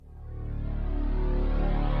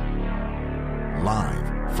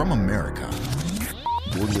From America,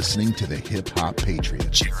 you're listening to the Hip Hop Patriot,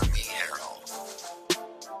 Jeremy Harrell.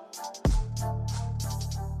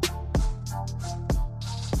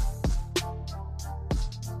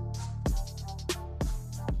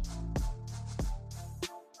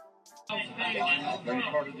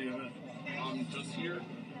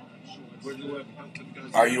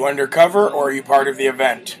 Are you undercover or are you part of the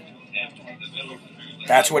event?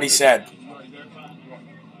 That's what he said.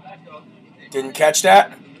 Didn't catch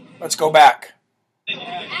that? Let's go back. Are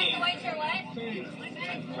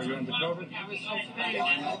you undercover?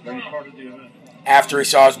 Are you part of the event? After he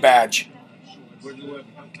saw his badge. Where do you live?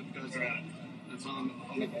 It's on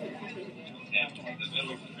the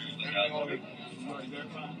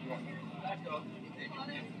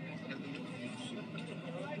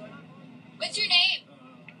What's your name?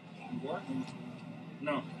 What?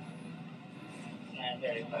 No.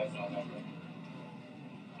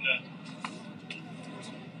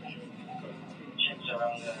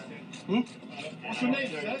 What's your name,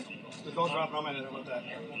 sir? Just don't drop it on my head. How about that?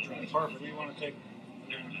 Perfect. We want to take.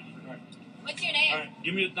 All right. What's your name? All right.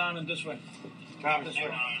 Give me it down and this way. Down this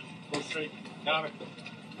way. Go straight. Got it.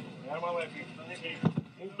 Out of my way.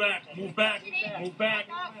 Move back. Move back. Move back.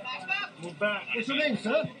 Move back. What's your name,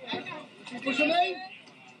 sir? What's your name?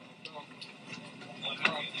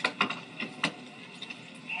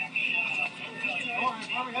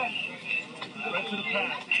 Right to the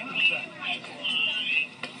path.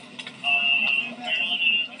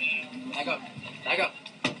 Back up. Back up.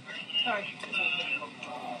 Sorry.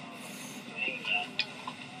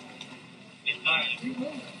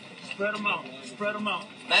 Spread them out. Spread them out.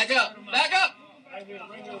 Back up. Back up. Right here.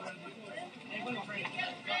 Right here.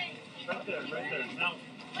 Right there. Right there. Now,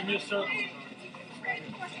 give me a circle. Right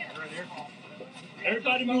here.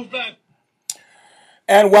 Everybody move back.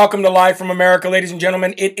 And welcome to Live from America, ladies and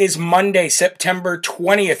gentlemen. It is Monday, September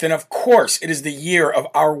 20th, and of course, it is the year of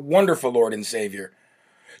our wonderful Lord and Savior,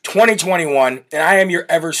 2021, and I am your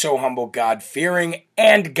ever so humble, God-fearing,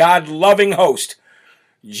 and God-loving host,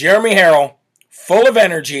 Jeremy Harrell, full of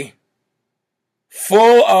energy,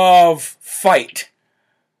 full of fight,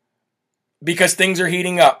 because things are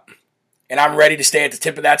heating up, and I'm ready to stay at the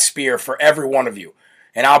tip of that spear for every one of you.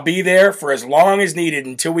 And I'll be there for as long as needed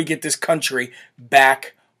until we get this country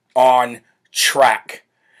back on track.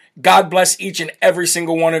 God bless each and every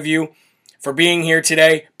single one of you for being here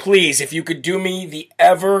today. Please, if you could do me the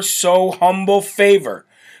ever so humble favor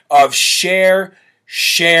of share.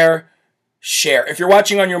 If you're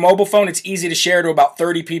watching on your mobile phone, it's easy to share to about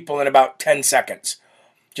 30 people in about 10 seconds.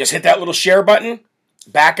 Just hit that little share button.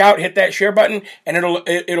 Back out, hit that share button, and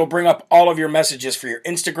it'll bring up all of your messages for your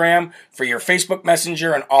Instagram, for your Facebook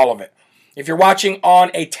Messenger, and all of it. If you're watching on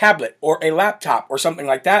a tablet or a laptop or something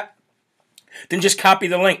like that, then just copy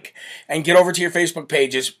the link and get over to your Facebook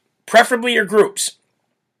pages, preferably your groups,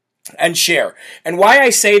 and share. And why I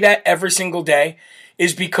say that every single day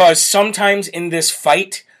is because sometimes in this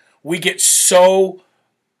fight, we get so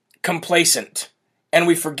complacent and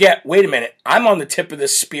we forget, wait a minute, I'm on the tip of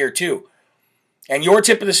this spear too. And your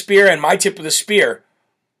tip of the spear and my tip of the spear,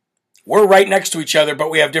 we're right next to each other, but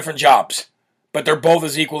we have different jobs. But they're both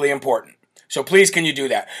as equally important. So please, can you do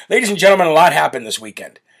that? Ladies and gentlemen, a lot happened this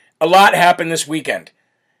weekend.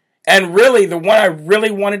 And really, the one I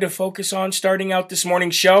really wanted to focus on starting out this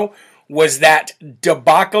morning's show was that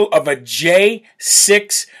debacle of a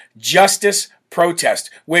J6 justice protest,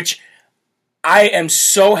 which I am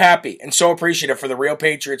so happy and so appreciative for the real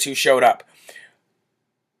patriots who showed up.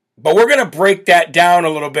 But we're going to break that down a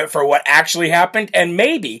little bit for what actually happened. And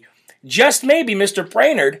maybe, just maybe, Mr.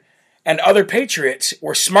 Brainerd and other patriots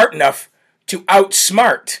were smart enough to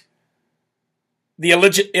outsmart the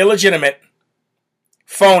illegitimate,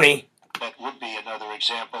 phony. That would be another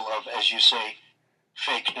example of, as you say,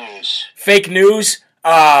 fake news. Fake news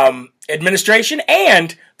administration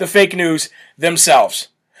and the fake news themselves.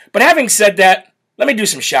 But having said that, let me do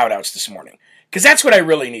some shout outs this morning. Because that's what I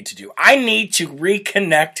really need to do. I need to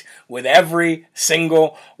reconnect with every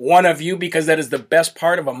single one of you because that is the best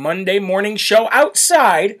part of a Monday morning show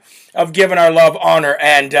outside of giving our love, honor,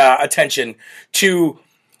 and attention to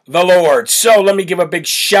the Lord. So let me give a big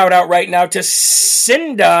shout out right now to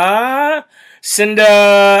Cinda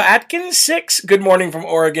Atkins 6. Good morning from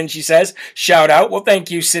Oregon, she says. Shout out. Well, thank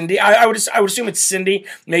you, Cindy. I would assume it's Cindy.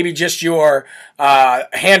 Maybe just your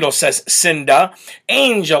handle says Cinda.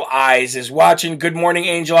 Angel Eyes is watching. Good morning,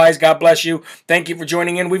 Angel Eyes. God bless you. Thank you for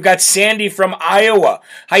joining in. We've got Sandy from Iowa.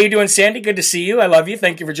 How you doing, Sandy? Good to see you. I love you.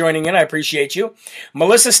 Thank you for joining in. I appreciate you.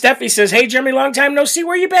 Melissa Steffi says, hey, Jeremy, long time no see.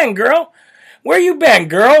 Where you been, girl? Where you been,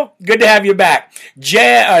 girl? Good to have you back.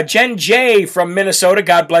 Jen J. from Minnesota.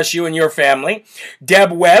 God bless you and your family.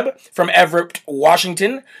 Deb Webb from Everett,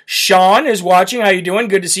 Washington. Sean is watching. How you doing?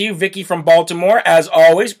 Good to see you. Vicky from Baltimore, as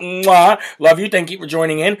always. Mwah. Love you. Thank you for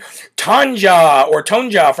joining in.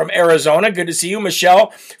 Tonja from Arizona. Good to see you.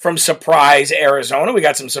 Michelle from Surprise, Arizona. We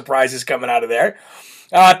got some surprises coming out of there.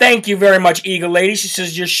 Thank you very much, Eagle Lady. She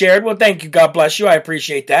says you're shared. Well, thank you. God bless you. I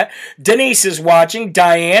appreciate that. Denise is watching.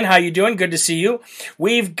 Diane, how you doing? Good to see you.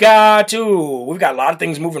 We've got a lot of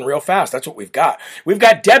things moving real fast. That's what we've got. We've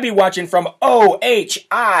got Debbie watching from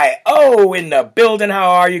OHIO in the building. How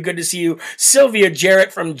are you? Good to see you. Sylvia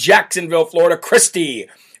Jarrett from Jacksonville, Florida. Christy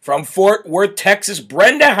from Fort Worth, Texas.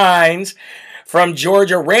 Brenda Hines from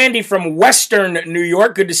Georgia. Randy from Western New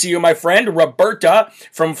York. Good to see you, my friend. Roberta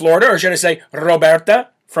from Florida, or should I say Roberta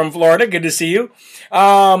from Florida. Good to see you.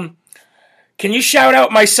 Can you shout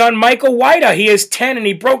out my son, Michael Whita? He is 10 and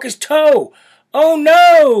he broke his toe. Oh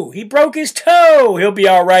no, he broke his toe. He'll be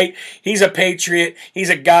all right. He's a patriot. He's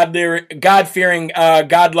a God-fearing,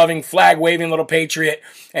 God-loving, flag-waving little patriot.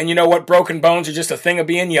 And you know what? Broken bones are just a thing of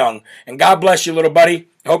being young. And God bless you, little buddy.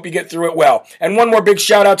 Hope you get through it well. And one more big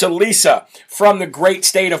shout out to Lisa from the great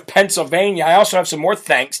state of Pennsylvania. I also have some more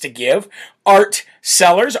thanks to give. Arthur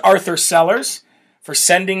Sellers, for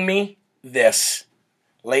sending me this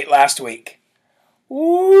late last week.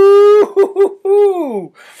 Ooh.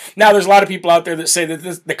 Now, there's a lot of people out there that say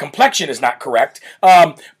that the complexion is not correct,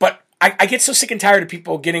 but I get so sick and tired of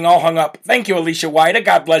people getting all hung up. Thank you, Alicia White.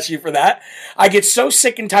 God bless you for that. I get so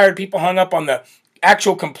sick and tired of people hung up on the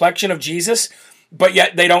actual complexion of Jesus, but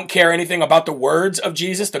yet they don't care anything about the words of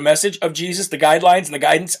Jesus, the message of Jesus, the guidelines and the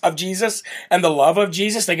guidance of Jesus, and the love of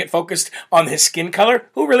Jesus. They get focused on his skin color.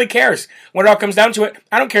 Who really cares? When it all comes down to it,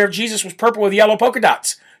 I don't care if Jesus was purple with yellow polka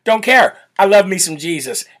dots. Don't care. I love me some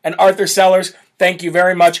Jesus. And Arthur Sellers, thank you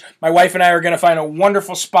very much. My wife and I are going to find a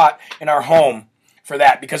wonderful spot in our home for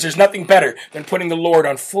that, because there's nothing better than putting the Lord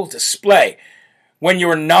on full display when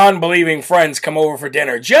your non-believing friends come over for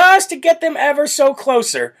dinner, just to get them ever so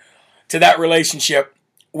closer to that relationship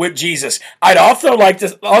with Jesus. I'd also like to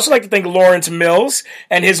thank Lawrence Mills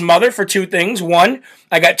and his mother for two things. One,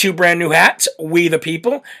 I got 2 brand new hats, We the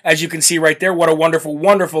People, as you can see right there. What a wonderful,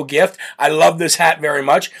 wonderful gift. I love this hat very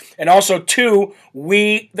much. And also 2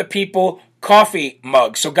 We the People coffee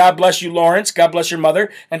mugs. So God bless you, Lawrence. God bless your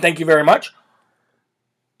mother, and thank you very much.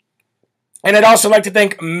 And I'd also like to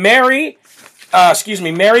thank Mary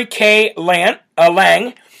K.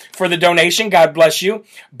 Lang for the donation. God bless you.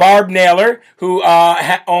 Barb Naylor, who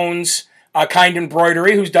owns Kind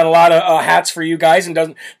Embroidery, who's done a lot of hats for you guys and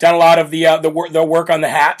done a lot of the work on the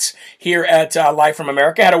hats here at Live from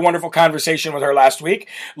America. Had a wonderful conversation with her last week.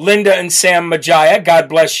 Linda and Sam Majaya, God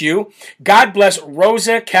bless you. God bless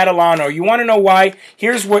Rosa Catalano. You want to know why?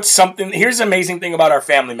 Here's the amazing thing about our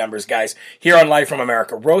family members, guys, here on Live from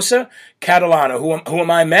America. Rosa Catalano,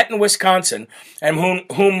 whom I met in Wisconsin, and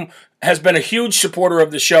whom has been a huge supporter of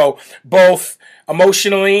the show, both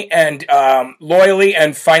emotionally and loyally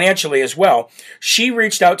and financially as well. She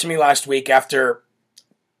reached out to me last week after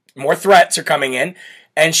more threats are coming in,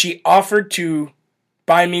 and she offered to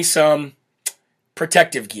buy me some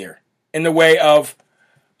protective gear in the way of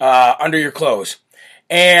under your clothes.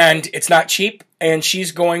 And it's not cheap, and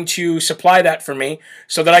she's going to supply that for me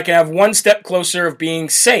so that I can have one step closer of being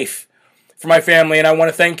safe for my family. And I want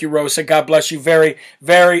to thank you, Rosa. God bless you very,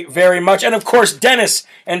 very, very much. And of course, Dennis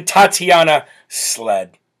and Tatiana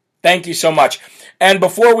Sled. Thank you so much. And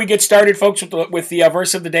before we get started, folks, with the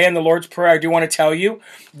verse of the day and the Lord's Prayer, I do want to tell you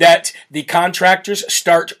that the contractors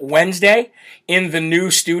start Wednesday in the new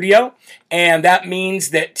studio. And that means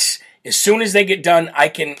that as soon as they get done, I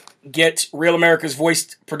can get Real America's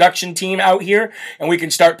Voice production team out here, and we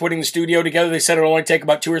can start putting the studio together. They said it'll only take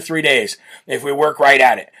about 2 or 3 days if we work right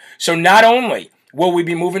at it. So not only will we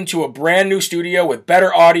be moving to a brand new studio with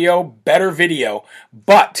better audio, better video,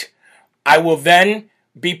 but I will then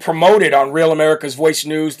be promoted on Real America's Voice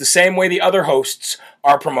News the same way the other hosts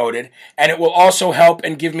are promoted, and it will also help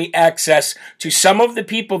and give me access to some of the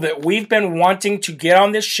people that we've been wanting to get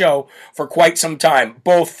on this show for quite some time,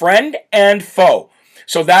 both friend and foe.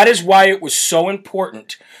 So that is why it was so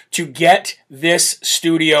important to get this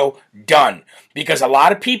studio done, because a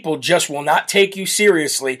lot of people just will not take you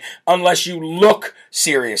seriously unless you look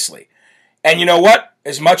seriously. And you know what?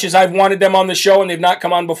 As much as I've wanted them on the show and they've not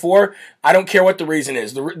come on before, I don't care what the reason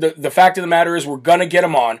is. The fact of the matter is we're going to get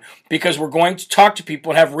them on because we're going to talk to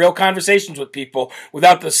people and have real conversations with people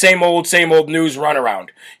without the same old news runaround.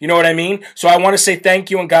 You know what I mean? So I want to say thank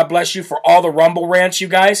you and God bless you for all the Rumble rants, you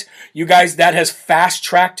guys. You guys, that has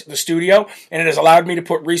fast-tracked the studio and it has allowed me to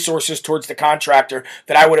put resources towards the contractor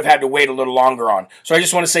that I would have had to wait a little longer on. So I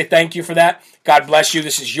just want to say thank you for that. God bless you.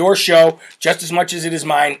 This is your show just as much as it is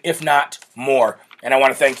mine, if not more. And I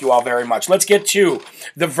want to thank you all very much. Let's get to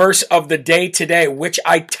the verse of the day today, which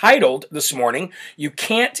I titled this morning, You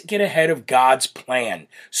Can't Get Ahead of God's Plan.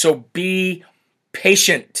 So be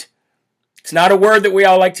patient. It's not a word that we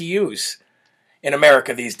all like to use in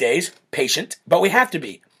America these days, patient, but we have to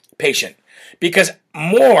be patient. Because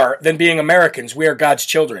more than being Americans, we are God's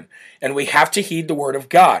children, and we have to heed the word of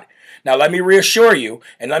God. Now let me reassure you,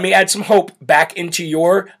 and let me add some hope back into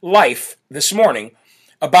your life this morning,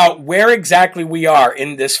 about where exactly we are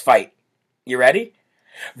in this fight. You ready?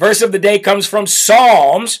 Verse of the day comes from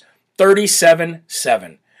Psalms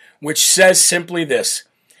 37:7, which says simply this: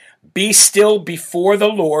 Be still before the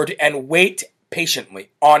Lord and wait patiently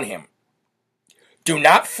on him. Do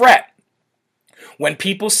not fret when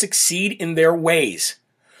people succeed in their ways,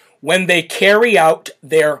 when they carry out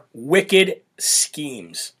their wicked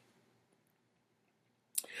schemes.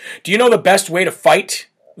 Do you know the best way to fight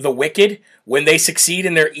the wicked when they succeed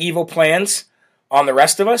in their evil plans on the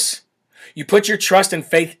rest of us? You put your trust and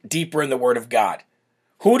faith deeper in the Word of God.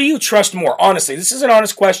 Who do you trust more? Honestly, this is an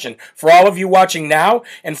honest question for all of you watching now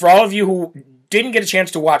and for all of you who didn't get a chance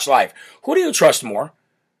to watch live. Who do you trust more?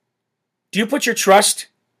 Do you put your trust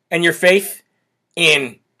and your faith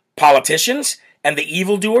in politicians and the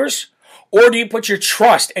evildoers? Or do you put your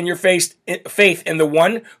trust and your faith in the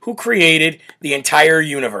one who created the entire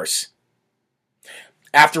universe?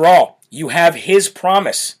 After all, you have his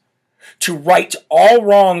promise to right all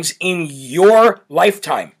wrongs in your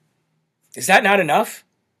lifetime. Is that not enough?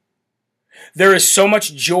 There is so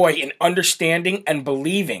much joy in understanding and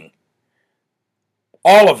believing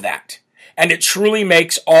all of that, and it truly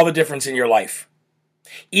makes all the difference in your life.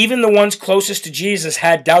 Even the ones closest to Jesus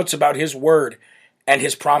had doubts about his word and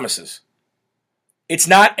his promises. It's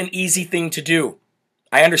not an easy thing to do.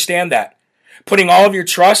 I understand that. Putting all of your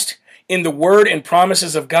trust in the word and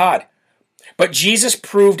promises of God. But Jesus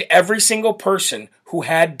proved every single person who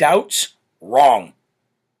had doubts wrong.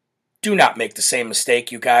 Do not make the same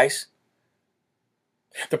mistake, you guys.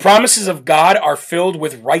 The promises of God are filled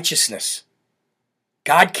with righteousness.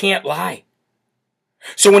 God can't lie.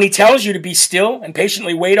 So when he tells you to be still and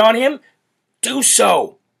patiently wait on him, do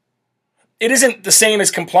so. It isn't the same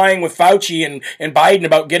as complying with Fauci and Biden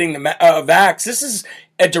about getting the vax. This is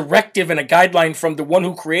a directive and a guideline from the one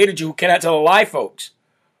who created you, who cannot tell a lie, folks.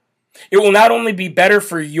 It will not only be better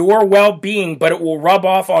for your well-being, but it will rub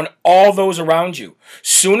off on all those around you.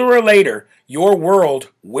 Sooner or later, your world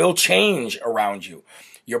will change around you.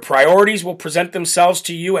 Your priorities will present themselves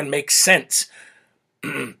to you and make sense.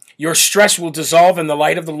 Your stress will dissolve in the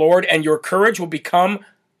light of the Lord, and your courage will become,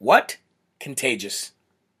 what? Contagious.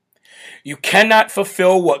 You cannot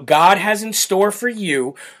fulfill what God has in store for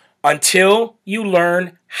you until you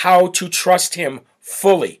learn how to trust him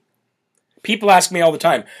fully. People ask me all the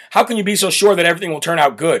time, how can you be so sure that everything will turn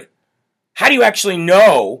out good? How do you actually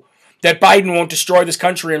know that Biden won't destroy this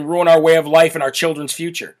country and ruin our way of life and our children's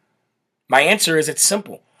future? My answer is it's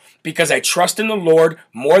simple. Because I trust in the Lord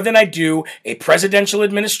more than I do a presidential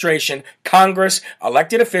administration, Congress,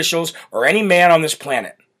 elected officials, or any man on this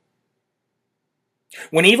planet.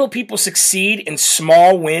 When evil people succeed in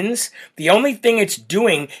small wins, the only thing it's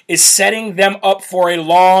doing is setting them up for a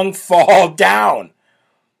long fall down.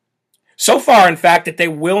 So far, in fact, that they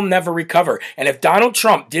will never recover. And if Donald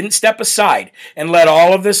Trump didn't step aside and let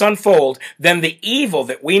all of this unfold, then the evil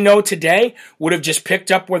that we know today would have just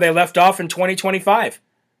picked up where they left off in 2025.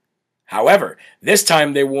 However, this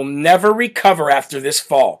time they will never recover after this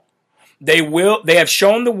fall. They have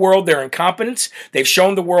shown the world their incompetence, they've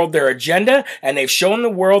shown the world their agenda, and they've shown the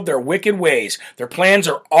world their wicked ways. Their plans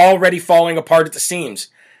are already falling apart at the seams.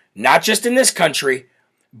 Not just in this country,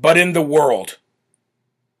 but in the world.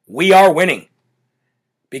 We are winning.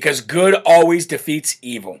 Because good always defeats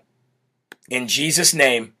evil. In Jesus'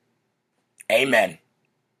 name, amen.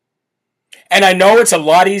 And I know it's a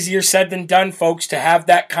lot easier said than done, folks, to have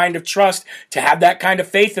that kind of trust, to have that kind of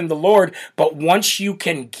faith in the Lord. But once you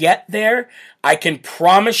can get there, I can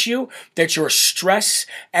promise you that your stress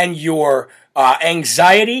and your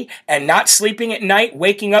anxiety and not sleeping at night,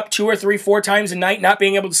 waking up 2 or 3, 4 times a night, not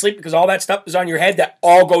being able to sleep because all that stuff is on your head, that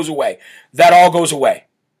all goes away. That all goes away.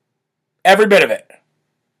 Every bit of it.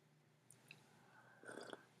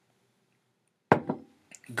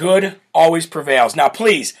 good always prevails. Now,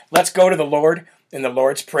 please, let's go to the Lord in the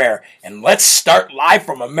Lord's Prayer. And let's start live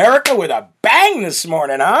from America with a bang this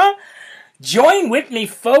morning, huh? Join with me,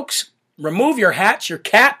 folks. Remove your hats, your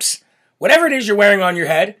caps, whatever it is you're wearing on your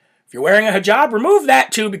head. If you're wearing a hijab, remove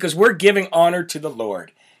that too, because we're giving honor to the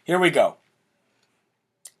Lord. Here we go.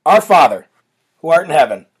 Our Father, who art in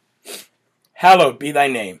heaven, hallowed be thy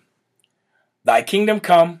name. Thy kingdom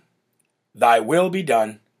come, thy will be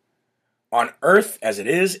done, on earth as it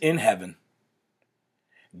is in heaven.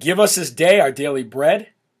 Give us this day our daily bread,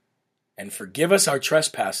 and forgive us our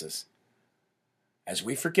trespasses, as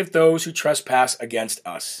we forgive those who trespass against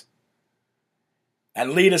us.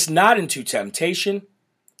 And lead us not into temptation,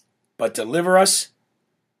 but deliver us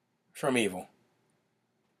from evil.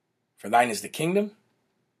 For thine is the kingdom,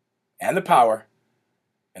 and the power,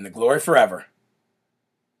 and the glory forever.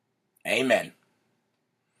 Amen.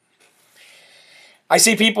 I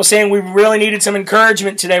see people saying we really needed some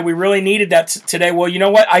encouragement today. We really needed that today. Well, you know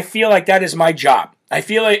what? I feel like that is my job. I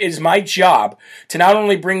feel it is my job to not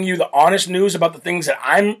only bring you the honest news about the things that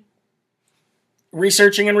I'm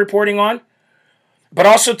researching and reporting on, but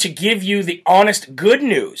also to give you the honest good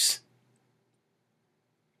news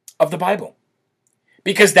of the Bible.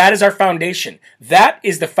 Because that is our foundation. That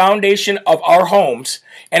is the foundation of our homes.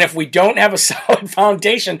 And if we don't have a solid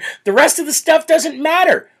foundation, the rest of the stuff doesn't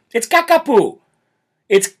matter. It's kakapoo.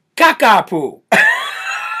 It's kakapoo.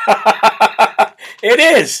 It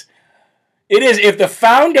is. It is. If the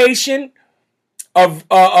foundation of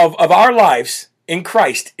our lives in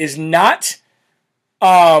Christ is not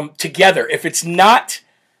together, if it's not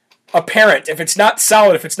apparent, if it's not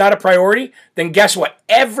solid, if it's not a priority, then guess what?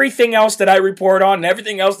 Everything else that I report on and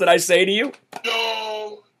everything else that I say to you,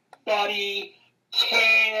 Nobody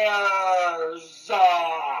cares.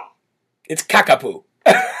 it's kakapoo.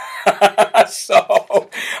 So,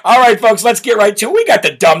 all right, folks, let's get right to it. We got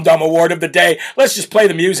the Dum Dum Award of the day. Let's just play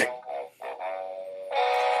the music.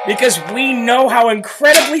 Because we know how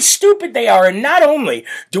incredibly stupid they are. And not only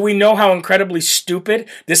do we know how incredibly stupid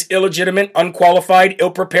this illegitimate, unqualified,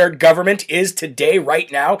 ill-prepared government is today,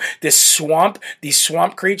 right now, this swamp, these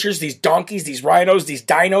swamp creatures, these donkeys, these rhinos, these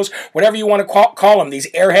dinos, whatever you want to call them, these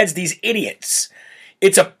airheads, these idiots.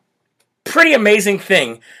 It's a pretty amazing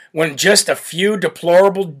thing when just a few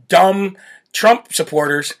deplorable, dumb Trump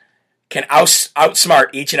supporters can outsmart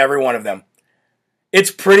each and every one of them. It's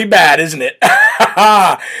pretty bad, isn't it?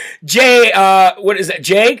 Jay, what is that?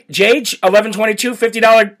 Jay, 1122,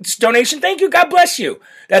 $50 donation. Thank you. God bless you.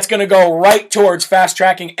 That's going to go right towards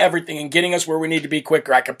fast-tracking everything and getting us where we need to be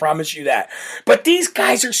quicker. I can promise you that. But these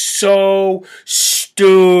guys are so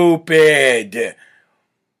stupid.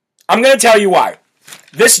 I'm going to tell you why.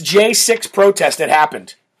 This J6 protest that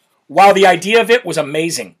happened, while the idea of it was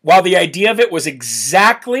amazing, while the idea of it was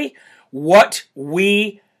exactly what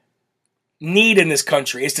we need in this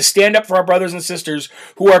country, is to stand up for our brothers and sisters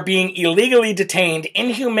who are being illegally detained,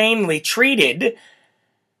 inhumanely treated,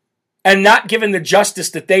 and not given the justice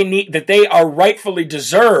that they need, that they are rightfully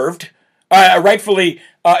deserved,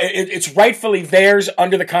 it's rightfully theirs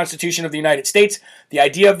under the Constitution of the United States. The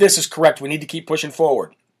idea of this is correct. We need to keep pushing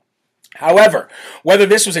forward. However, whether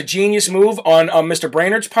this was a genius move on Mr.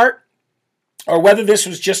 Brainerd's part, or whether this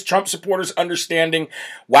was just Trump supporters understanding,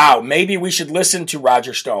 wow, maybe we should listen to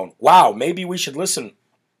Roger Stone. Wow, maybe we should listen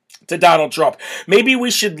to Donald Trump. Maybe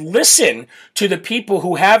we should listen to the people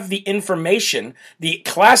who have the information, the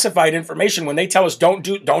classified information, when they tell us don't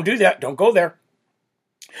do that, don't go there.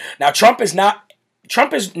 Now, Trump is not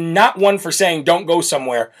one for saying don't go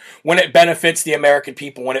somewhere when it benefits the American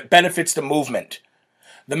people, when it benefits the movement.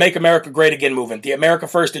 The Make America Great Again movement, the America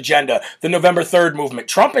First agenda, the November 3rd movement.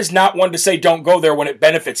 Trump is not one to say don't go there when it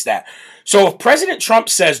benefits that. So if President Trump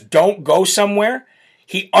says don't go somewhere,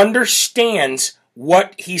 he understands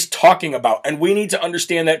what he's talking about. And we need to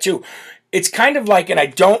understand that too. It's kind of like, and I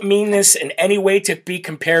don't mean this in any way to be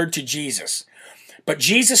compared to Jesus, but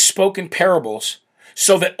Jesus spoke in parables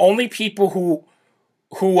so that only people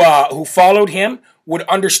who followed him would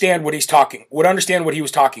understand what he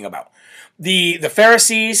was talking about. The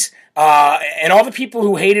Pharisees and all the people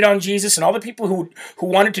who hated on Jesus and all the people who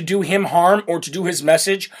wanted to do him harm or to do his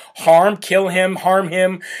message harm, kill him, harm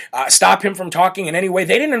him, stop him from talking in any way,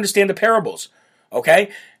 they didn't understand the parables, okay?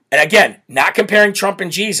 And again, not comparing Trump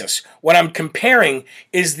and Jesus. What I'm comparing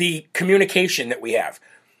is the communication that we have.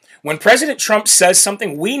 When President Trump says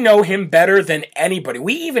something, we know him better than anybody.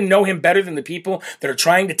 We even know him better than the people that are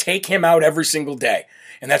trying to take him out every single day.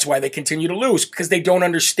 And that's why they continue to lose, because they don't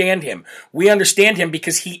understand him. We understand him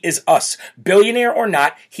because he is us. Billionaire or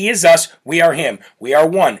not, he is us, we are him. We are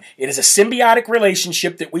one. It is a symbiotic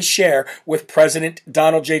relationship that we share with President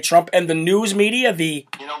Donald J. Trump and the news media, You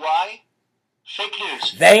know why? Fake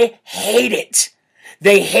news. they hate it.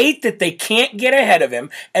 They hate that they can't get ahead of him,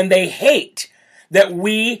 and they hate that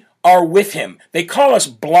we are with him. They call us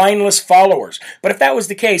blindless followers. But if that was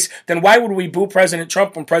the case, then why would we boo President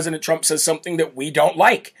Trump when President Trump says something that we don't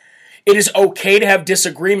like? It is okay to have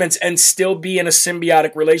disagreements and still be in a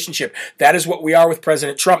symbiotic relationship. That is what we are with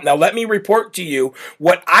President Trump. Now, let me report to you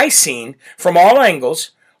what I've seen from all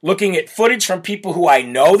angles, looking at footage from people who I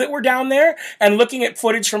know that were down there and looking at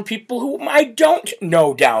footage from people whom I don't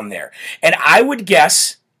know down there. And I would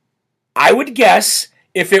guess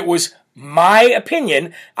if it was my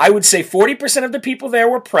opinion, I would say 40% of the people there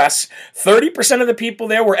were press, 30% of the people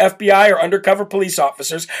there were FBI or undercover police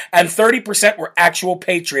officers, and 30% were actual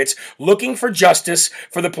patriots looking for justice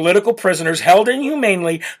for the political prisoners held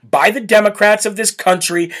inhumanely by the Democrats of this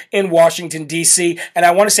country in Washington, D.C. And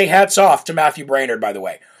I want to say hats off to Matthew Brainerd, by the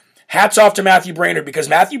way. Hats off to Matthew Brainerd, because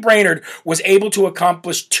Matthew Brainerd was able to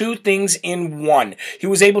accomplish two things in one. He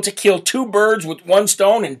was able to kill two birds with one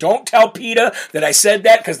stone, and don't tell PETA that I said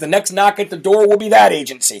that, because the next knock at the door will be that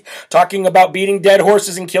agency, talking about beating dead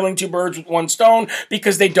horses and killing two birds with one stone,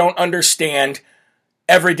 because they don't understand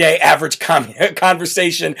everyday average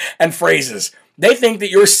conversation and phrases. They think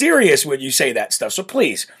that you're serious when you say that stuff. So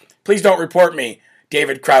please don't report me,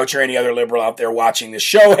 David Crouch, or any other liberal out there watching this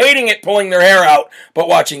show, hating it, pulling their hair out, but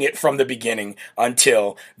watching it from the beginning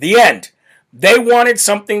until the end. They wanted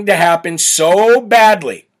something to happen so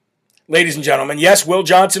badly. Ladies and gentlemen, yes, Will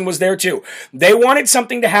Johnson was there too. They wanted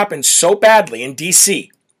something to happen so badly in D.C.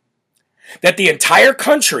 that the entire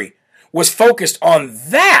country was focused on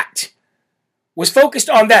that.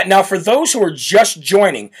 Now, for those who are just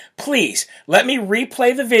joining, please let me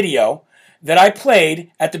replay the video that I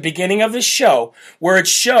played at the beginning of this show, where it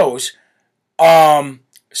shows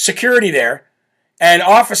security there and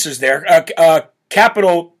officers there,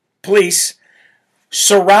 Capitol Police,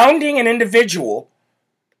 surrounding an individual,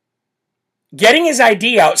 getting his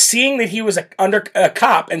ID out, seeing that he was a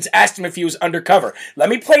cop, and asked him if he was undercover. Let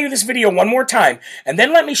me play you this video one more time, and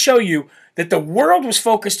then let me show you that the world was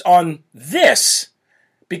focused on this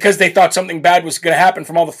because they thought something bad was going to happen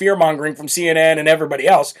from all the fear-mongering from CNN and everybody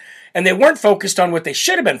else, and they weren't focused on what they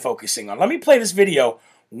should have been focusing on. Let me play this video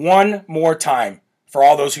one more time for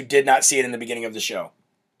all those who did not see it in the beginning of the show.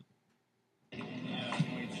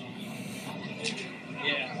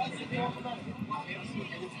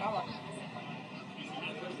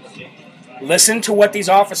 Listen to what these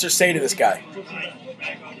officers say to this guy.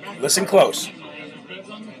 Listen close.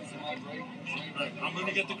 I'm going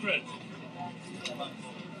to get the credit.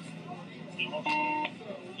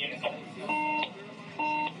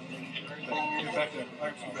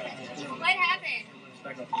 What happened?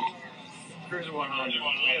 Cruiser 100. We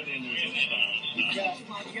have the injuries.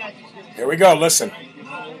 Here we go. Listen. Ask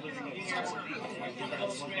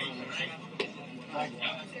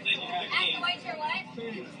him what you're what?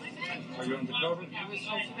 Are you undercover?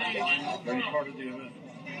 Are you part of the event?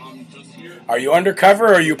 Are you undercover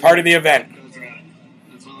or are you part of the event?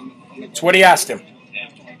 That's what he asked him.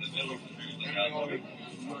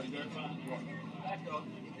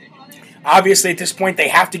 Obviously, at this point, they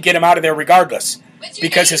have to get him out of there regardless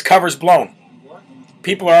because his cover's blown.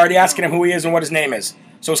 People are already asking him who he is and what his name is.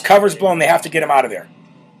 So his cover's blown. They have to get him out of there.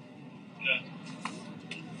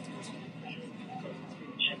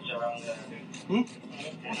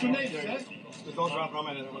 What's your name, sir? Don't drop it on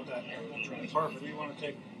my head. How about that? Perfect. We want to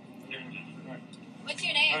take. What's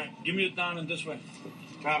your name? All right, give me it down and this way.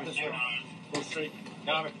 Copy. This way. Go straight.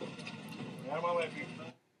 Copy. Out of my way.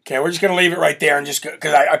 Okay, we're just going to leave it right there, and just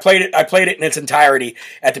because I played it in its entirety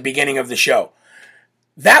at the beginning of the show.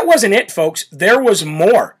 That wasn't it, folks. There was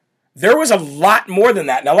more. There was a lot more than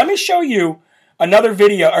that. Now let me show you another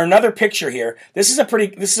video or another picture here. This is a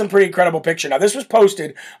pretty incredible picture. Now this was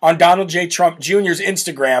posted on Donald J. Trump Jr.'s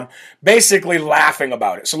Instagram, basically laughing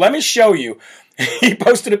about it. So let me show you. He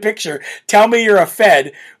posted a picture. Tell me you're a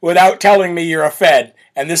Fed without telling me you're a Fed,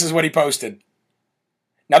 and this is what he posted.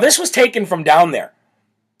 Now this was taken from down there.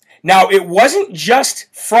 Now, it wasn't just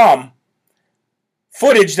from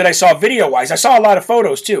footage that I saw video-wise. I saw a lot of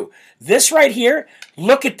photos, too. This right here,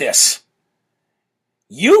 look at this.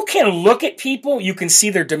 You can look at people. You can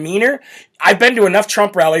see their demeanor. I've been to enough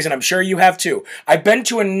Trump rallies, and I'm sure you have, too. I've been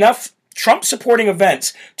to enough Trump-supporting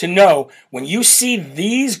events to know when you see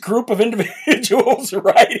these group of individuals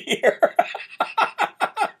right here,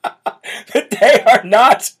 that they are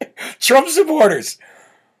not Trump supporters.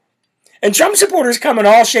 And Trump supporters come in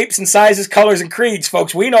all shapes and sizes, colors, and creeds,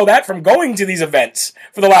 folks. We know that from going to these events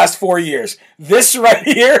for the last 4 years. This right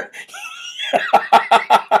here,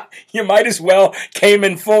 you might as well came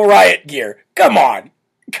in full riot gear. Come on.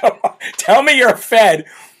 Come on. Tell me you're a Fed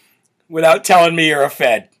without telling me you're a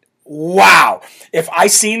Fed. Wow. If I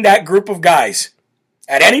seen that group of guys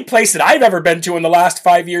at any place that I've ever been to in the last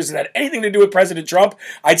 5 years that had anything to do with President Trump,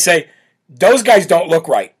 I'd say, those guys don't look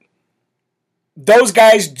right. Those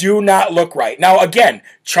guys do not look right. Now, again,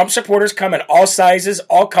 Trump supporters come in all sizes,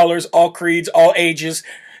 all colors, all creeds, all ages.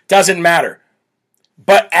 Doesn't matter.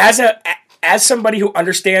 But as somebody who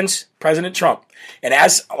understands President Trump, and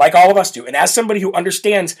as, like all of us do, and as somebody who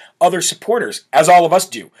understands other supporters, as all of us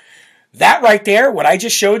do, that right there, what I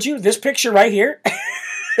just showed you, this picture right here,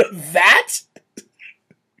 that,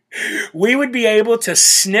 we would be able to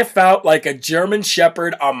sniff out like a German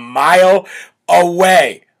Shepherd a mile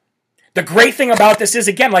away. The great thing about this is,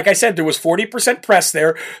 again, like I said, there was 40% press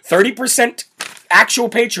there, 30% actual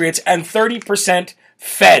patriots, and 30%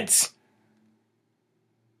 feds.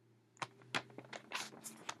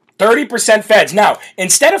 30% feds. Now,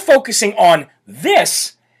 instead of focusing on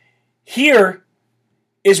this, here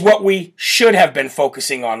is what we should have been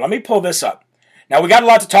focusing on. Let me pull this up. Now, we got a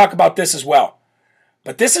lot to talk about this as well.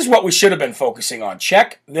 But this is what we should have been focusing on.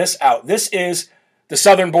 Check this out. This is the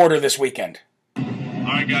southern border this weekend.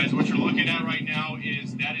 All right, guys, what you're looking at right now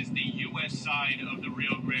is the U.S. side of the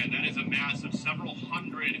Rio Grande. That is a mass of several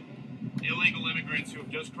hundred illegal immigrants who have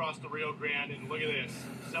just crossed the Rio Grande. And look at this,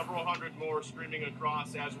 several hundred more streaming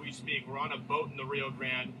across as we speak. We're on a boat in the Rio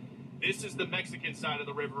Grande. This is the Mexican side of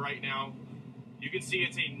the river right now. You can see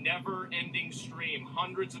it's a never-ending stream.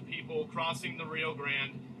 Hundreds of people crossing the Rio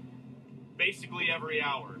Grande basically every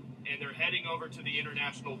hour. And they're heading over to the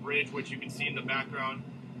International Bridge, which you can see in the background.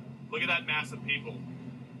 Look at that mass of people.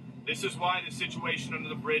 This is why the situation under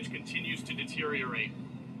the bridge continues to deteriorate.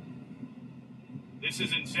 This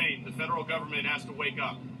is insane. The federal government has to wake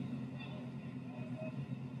up.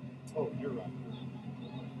 Oh, you're right.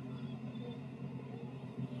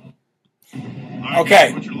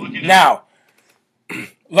 Okay, now,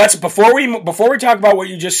 before we talk about what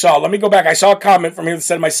you just saw, let me go back. I saw a comment from here that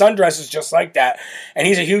said, my son dresses just like that, and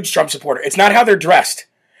he's a huge Trump supporter. It's not how they're dressed.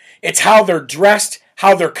 It's how they're dressed,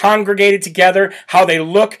 how they're congregated together, how they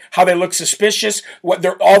look suspicious,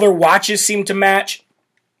 all their watches seem to match.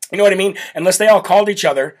 You know what I mean? Unless they all called each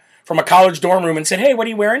other from a college dorm room and said, hey, what are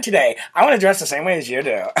you wearing today? I want to dress the same way as you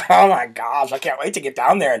do. Oh my gosh, I can't wait to get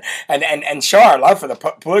down there and show our love for the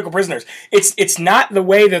political prisoners. It's not the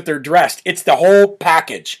way that they're dressed. It's the whole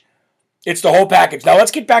package. It's the whole package. Now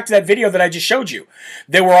let's get back to that video that I just showed you.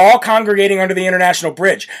 They were all congregating under the International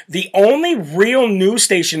Bridge. The only real news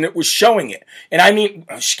station that was showing it, and I mean,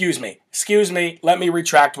 excuse me, let me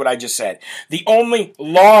retract what I just said. The only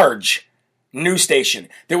large news station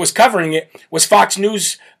that was covering it was Fox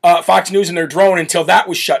News and their drone until that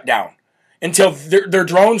was shut down. Until their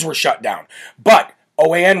drones were shut down. But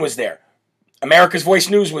OAN was there. America's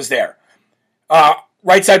Voice News was there.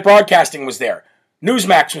 Right Side Broadcasting was there.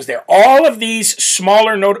 Newsmax was there. All of these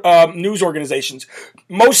smaller news organizations,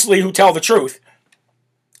 mostly who tell the truth,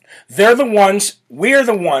 we're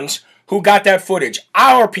the ones who got that footage.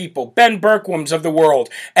 Our people, Ben Berkwams of the world,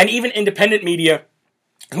 and even independent media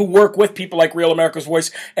who work with people like Real America's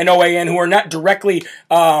Voice and OAN, who are not directly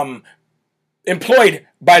employed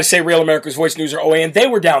by, say, Real America's Voice News or OAN, they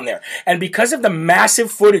were down there. And because of the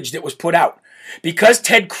massive footage that was put out, because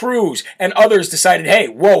Ted Cruz and others decided, hey,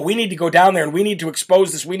 whoa, we need to go down there and we need to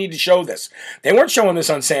expose this, we need to show this. They weren't showing this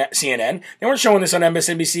on CNN. They weren't showing this on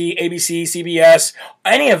MSNBC, ABC, CBS,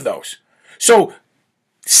 any of those. So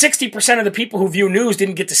 60% of the people who view news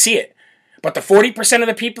didn't get to see it. But the 40% of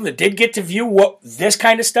the people that did get to view this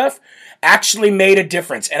kind of stuff actually made a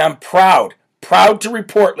difference. And I'm proud to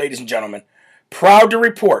report, ladies and gentlemen, proud to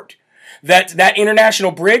report that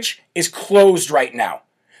international bridge is closed right now.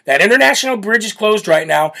 That international bridge is closed right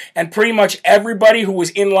now, and pretty much everybody who was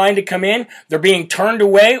in line to come in, they're being turned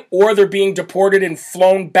away or they're being deported and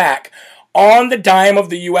flown back on the dime of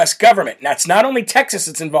the U.S. government. Now, it's not only Texas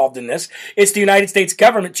that's involved in this, it's the United States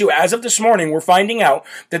government, too. As of this morning, we're finding out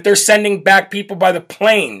that they're sending back people by the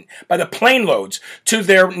plane loads to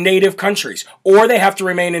their native countries, or they have to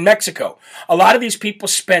remain in Mexico. A lot of these people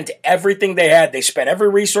spent everything they had. They spent every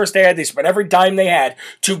resource they had. They spent every dime they had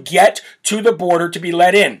to get to the border to be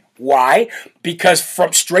let in. Why? Because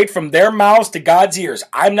straight from their mouths to God's ears.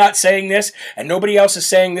 I'm not saying this, and nobody else is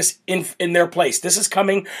saying this in their place. This is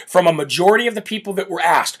coming from a majority of the people that were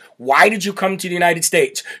asked, why did you come to the United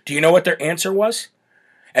States? Do you know what their answer was?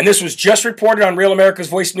 And this was just reported on Real America's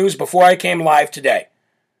Voice News before I came live today.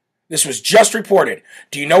 This was just reported.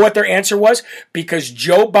 Do you know what their answer was? Because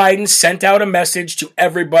Joe Biden sent out a message to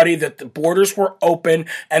everybody that the borders were open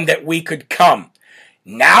and that we could come.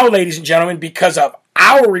 Now, ladies and gentlemen, because of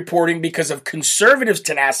our reporting, because of conservatives'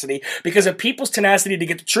 tenacity, because of people's tenacity to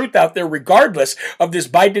get the truth out there, regardless of this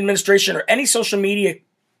Biden administration or any social media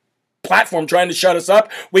platform trying to shut us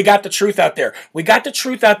up, we got the truth out there. We got the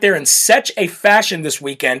truth out there in such a fashion this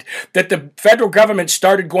weekend that the federal government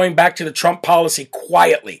started going back to the Trump policy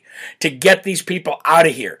quietly to get these people out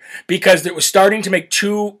of here because it was starting to make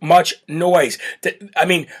too much noise.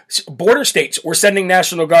 Border states were sending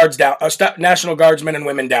National Guardsmen and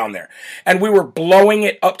women down there, and we were blowing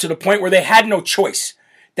it up to the point where they had no choice.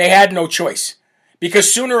 They had no choice.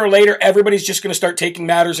 Because sooner or later, everybody's just going to start taking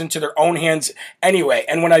matters into their own hands anyway.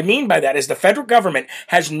 And what I mean by that is the federal government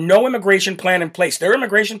has no immigration plan in place. Their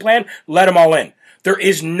immigration plan, let them all in. There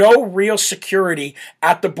is no real security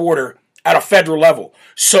at the border at a federal level.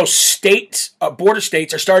 So states, border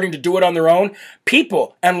states are starting to do it on their own.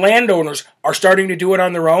 People and landowners are starting to do it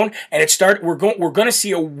on their own. And we're going to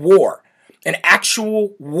see a war, an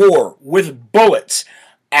actual war with bullets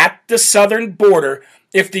at the southern border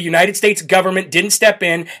if the United States government didn't step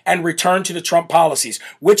in and return to the Trump policies,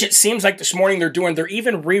 which it seems like this morning they're doing. They're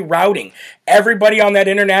even rerouting everybody on that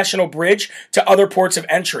international bridge to other ports of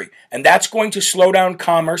entry. And that's going to slow down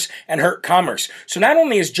commerce and hurt commerce. So not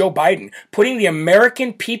only is Joe Biden putting the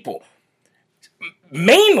American people,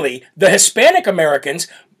 mainly the Hispanic Americans,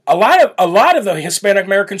 a lot of the Hispanic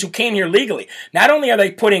Americans who came here legally, not only are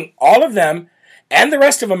they putting all of them and the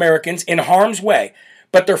rest of Americans in harm's way,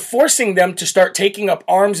 but they're forcing them to start taking up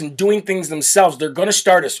arms and doing things themselves. They're going to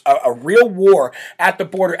start a real war at the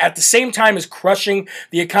border at the same time as crushing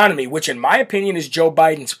the economy, which in my opinion is Joe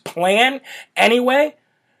Biden's plan anyway.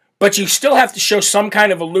 But you still have to show some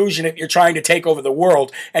kind of illusion if you're trying to take over the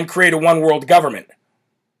world and create a one world government.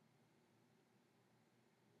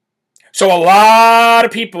 So a lot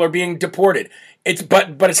of people are being deported.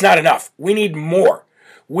 But it's not enough. We need more.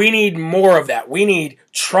 We need more of that. We need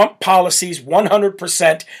Trump policies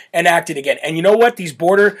 100% enacted again. And you know what? The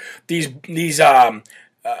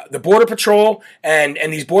border patrol and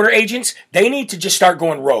these border agents, they need to just start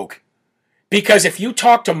going rogue. Because if you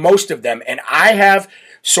talk to most of them, and I have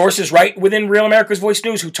sources right within Real America's Voice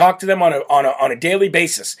News who talk to them on a daily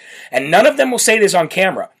basis, and none of them will say this on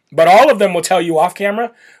camera, but all of them will tell you off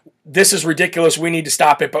camera, this is ridiculous, we need to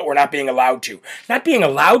stop it, but we're not being allowed to. Not being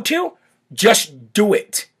allowed to? Just do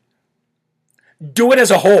it. Do it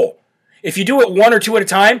as a whole. If you do it one or two at a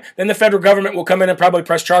time, then the federal government will come in and probably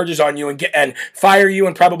press charges on you and fire you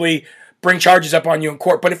and probably bring charges up on you in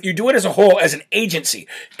court. But if you do it as a whole, as an agency,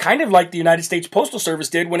 kind of like the United States Postal Service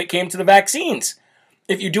did when it came to the vaccines.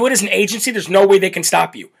 If you do it as an agency, there's no way they can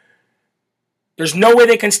stop you. There's no way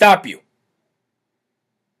they can stop you.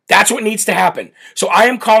 That's what needs to happen. So I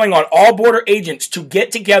am calling on all border agents to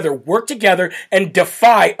get together, work together, and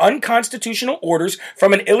defy unconstitutional orders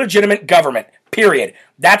from an illegitimate government. Period.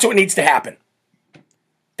 That's what needs to happen.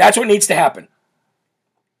 That's what needs to happen.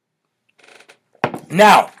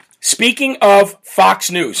 Now, speaking of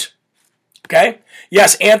Fox News, okay?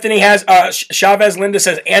 Yes, Anthony has, Chavez Linda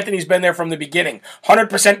says Anthony's been there from the beginning.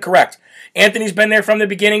 100% correct. Anthony's been there from the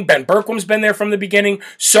beginning. Ben Berquam's been there from the beginning.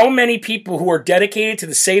 So many people who are dedicated to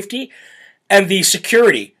the safety and the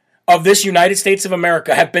security of this United States of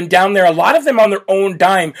America have been down there, a lot of them on their own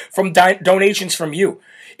dime from donations from you.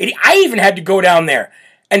 I even had to go down there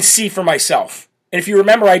and see for myself. And if you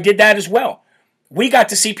remember, I did that as well. We got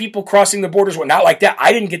to see people crossing the borders. Well, not like that.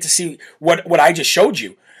 I didn't get to see what I just showed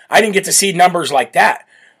you. I didn't get to see numbers like that.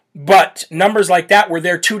 But numbers like that were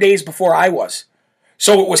there 2 days before I was.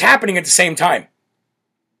 So it was happening at the same time.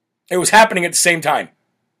 It was happening at the same time.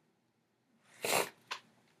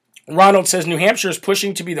 Ronald says New Hampshire is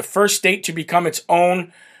pushing to be the first state to become its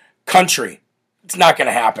own country. It's not going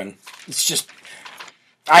to happen. It's just,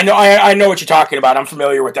 I know what you're talking about. I'm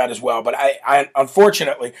familiar with that as well. But I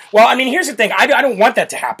unfortunately, well, I mean, here's the thing. I don't want that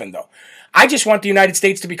to happen, though. I just want the United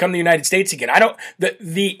States to become the United States again.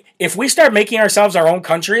 If we start making ourselves our own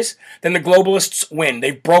countries, then the globalists win.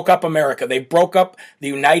 They broke up America. They broke up the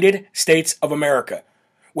United States of America,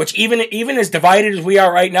 which even as divided as we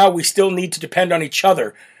are right now, we still need to depend on each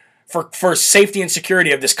other for safety and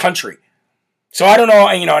security of this country. So I don't know,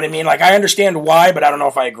 you know what I mean? Like, I understand why, but I don't know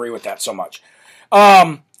if I agree with that so much.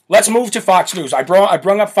 Let's move to Fox News. I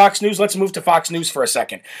brung up Fox News. Let's move to Fox News for a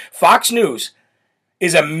second. Fox News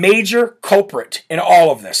is a major culprit in all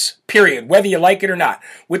of this, period, whether you like it or not.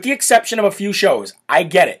 With the exception of a few shows, I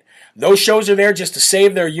get it. Those shows are there just to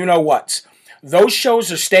save their you-know-whats. Those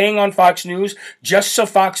shows are staying on Fox News just so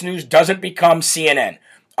Fox News doesn't become CNN.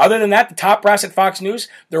 Other than that, the top brass at Fox News,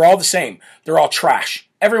 they're all the same. They're all trash.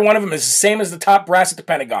 Every one of them is the same as the top brass at the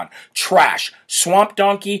Pentagon. Trash. Swamp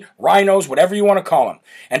donkey, rhinos, whatever you want to call them.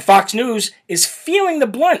 And Fox News is feeling the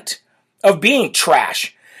blunt of being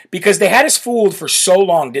trash because they had us fooled for so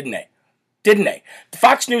long, didn't they? Didn't they?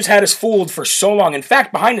 Fox News had us fooled for so long. In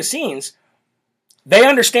fact, behind the scenes, they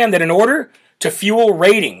understand that in order to fuel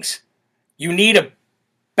ratings, you need a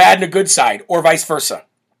bad and a good side, or vice versa.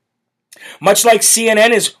 Much like CNN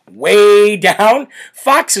is way down,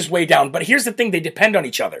 Fox is way down. But here's the thing, they depend on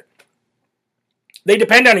each other. They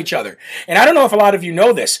depend on each other. And I don't know if a lot of you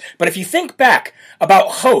know this, but if you think back about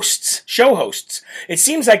hosts, show hosts, it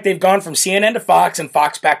seems like they've gone from CNN to Fox and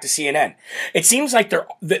Fox back to CNN. It seems like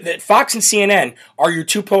that Fox and CNN are your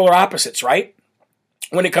two polar opposites, right?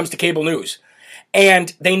 When it comes to cable news.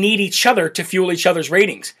 And they need each other to fuel each other's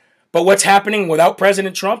ratings. But what's happening without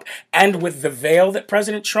President Trump and with the veil that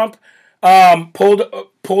President Trump pulled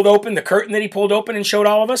open, the curtain that he pulled open and showed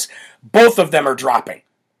all of us, both of them are dropping.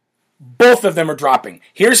 Both of them are dropping.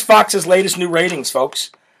 Here's Fox's latest new ratings,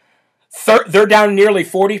 folks. They're down nearly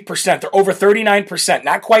 40%. They're over 39%.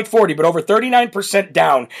 Not quite 40, but over 39%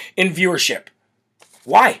 down in viewership.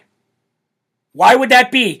 Why? Why would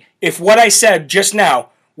that be if what I said just now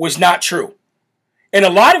was not true? And a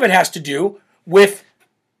lot of it has to do with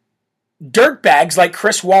dirtbags like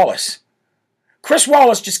Chris Wallace. Chris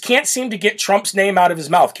Wallace just can't seem to get Trump's name out of his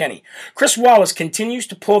mouth, can he? Chris Wallace continues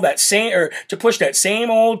to push that same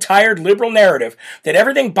old tired liberal narrative that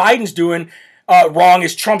everything Biden's doing wrong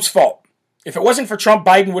is Trump's fault. If it wasn't for Trump,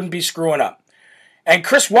 Biden wouldn't be screwing up. And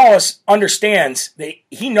Chris Wallace understands that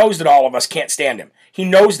he knows that all of us can't stand him. He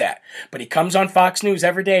knows that. But he comes on Fox News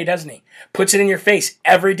every day, doesn't he? Puts it in your face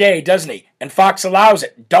every day, doesn't he? And Fox allows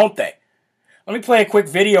it, don't they? Let me play a quick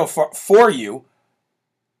video for you.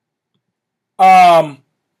 From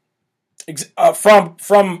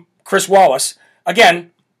Chris Wallace,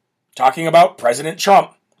 again, talking about President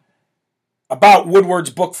Trump, about Woodward's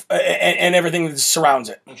book and everything that surrounds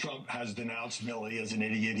it. Trump has denounced Milley as an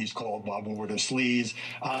idiot. He's called Bob Woodward a sleaze.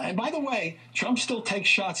 And by the way, Trump still takes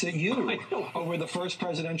shots at you over the first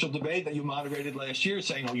presidential debate that you moderated last year,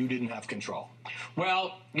 saying, oh, you didn't have control.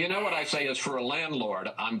 Well, you know what I say is, for a landlord,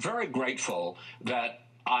 I'm very grateful that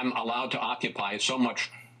I'm allowed to occupy so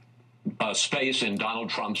much space in Donald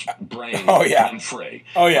Trump's brain. Oh, yeah. And free.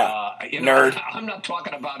 Oh, yeah. Nerd. I'm not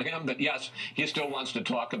talking about him, but yes, he still wants to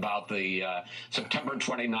talk about the September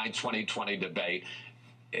 29, 2020 debate.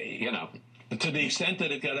 To the extent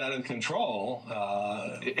that it got out of control,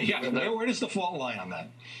 where does the fault lie on that?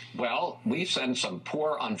 Well, we sent some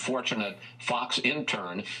poor, unfortunate Fox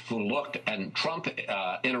intern who looked, and Trump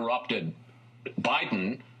interrupted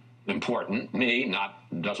Biden. Important,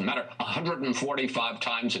 doesn't matter, 145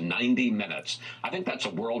 times in 90 minutes. I think that's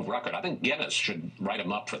a world record. I think Guinness should write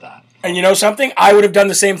him up for that. And you know something? I would have done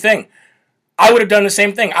the same thing. I would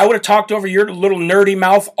have talked over your little nerdy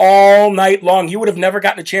mouth all night long. You would have never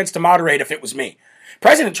gotten a chance to moderate if it was me.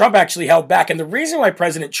 President Trump actually held back. And the reason why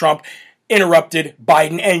President Trump interrupted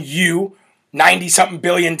Biden and you 90-something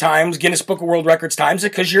billion times, Guinness Book of World Records times,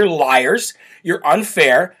 is because you're liars, you're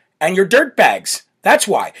unfair, and you're dirtbags. That's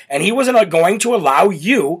why. And he wasn't going to allow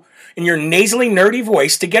you, in your nasally, nerdy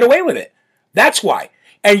voice, to get away with it. That's why.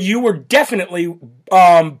 And you were definitely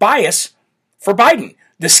biased for Biden.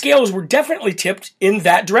 The scales were definitely tipped in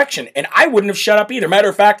that direction. And I wouldn't have shut up either. Matter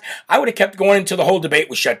of fact, I would have kept going until the whole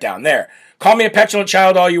debate was shut down. There. Call me a petulant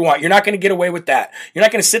child all you want. You're not going to get away with that. You're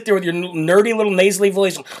not going to sit there with your nerdy little nasally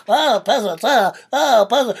voice. Oh, President,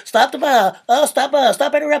 President, stop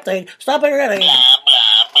stop interrupting. Stop interrupting. Blah,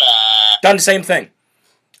 blah, blah. Done the same thing.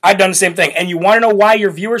 I've done the same thing. And you want to know why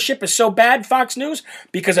your viewership is so bad, Fox News?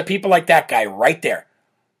 Because of people like that guy right there.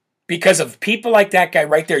 Because of people like that guy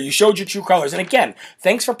right there. You showed your true colors. And again,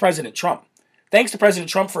 thanks for President Trump. Thanks to President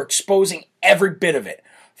Trump for exposing every bit of it.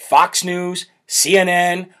 Fox News,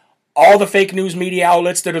 CNN, all the fake news media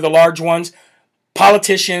outlets that are the large ones,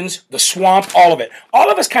 politicians, the swamp, all of it.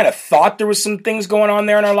 All of us kind of thought there was some things going on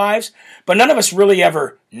there in our lives, but none of us really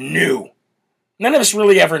ever knew. None of us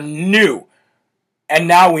really ever knew. And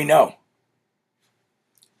now we know.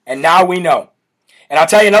 And now we know. And I'll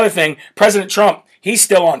tell you another thing. President Trump, he's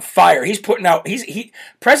still on fire. He's putting out,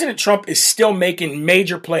 President Trump is still making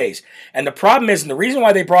major plays. And the problem is, and the reason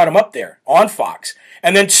why they brought him up there on Fox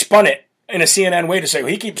and then spun it in a CNN way to say,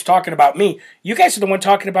 well, he keeps talking about me. You guys are the one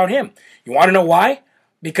talking about him. You want to know why?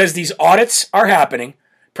 Because these audits are happening.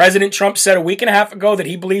 President Trump said a week and a half ago that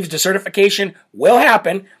he believes decertification will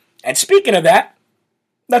happen. And speaking of that,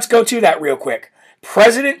 let's go to that real quick.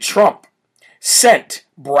 President Trump sent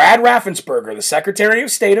Brad Raffensperger, the Secretary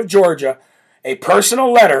of State of Georgia, a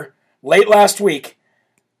personal letter late last week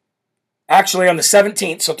actually on the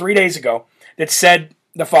 17th, so 3 days ago, that said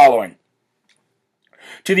the following.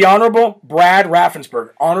 To the Honorable Brad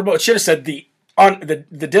Raffensperger, Honorable, it should have said the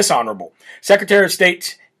dishonorable, Secretary of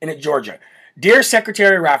State in Georgia. Dear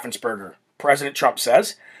Secretary Raffensperger, President Trump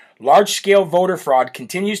says, large-scale voter fraud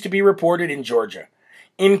continues to be reported in Georgia.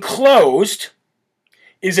 Enclosed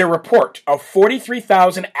is a report of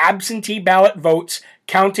 43,000 absentee ballot votes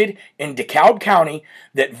counted in DeKalb County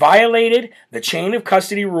that violated the chain of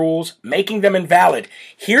custody rules, making them invalid.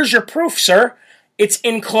 Here's your proof, sir. It's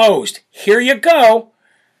enclosed. Here you go.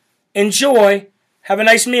 Enjoy. Have a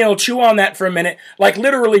nice meal. Chew on that for a minute. Like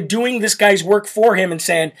literally doing this guy's work for him and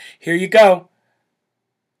saying, here you go.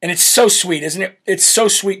 And it's so sweet, isn't it? It's so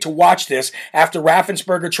sweet to watch this after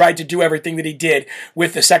Raffensperger tried to do everything that he did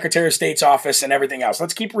with the Secretary of State's office and everything else.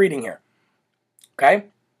 Let's keep reading here. Okay?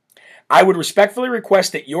 I would respectfully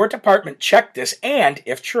request that your department check this and,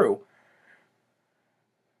 if true,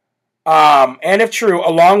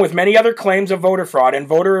 along with many other claims of voter fraud and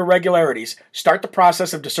voter irregularities, start the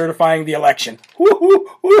process of decertifying the election.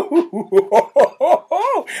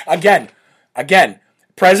 Again,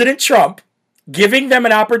 President Trump giving them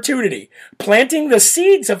an opportunity, planting the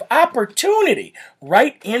seeds of opportunity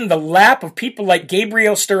right in the lap of people like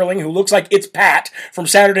Gabrielle Sterling, who looks like it's Pat from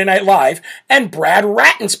Saturday Night Live, and Brad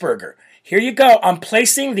Raffensperger. Here you go. I'm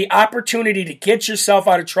placing the opportunity to get yourself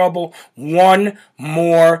out of trouble one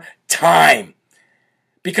more time.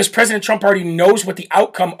 Because President Trump already knows what the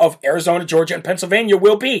outcome of Arizona, Georgia, and Pennsylvania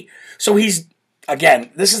will be. So he's,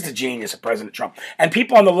 again, this is the genius of President Trump. And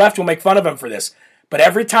people on the left will make fun of him for this. But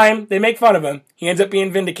every time they make fun of him, he ends up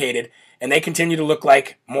being vindicated, and they continue to look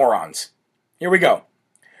like morons. Here we go.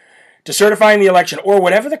 To certifying the election, or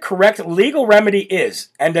whatever the correct legal remedy is,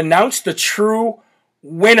 and announce the true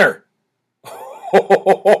winner.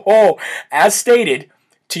 As stated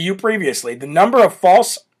to you previously, the number of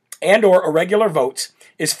false and or irregular votes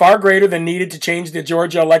is far greater than needed to change the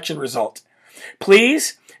Georgia election result.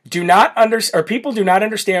 Please people do not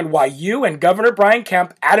understand why you and Governor Brian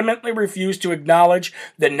Kemp adamantly refuse to acknowledge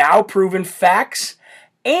the now proven facts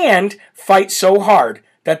and fight so hard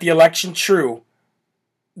that the election truth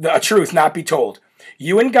not be told.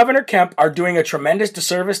 You and Governor Kemp are doing a tremendous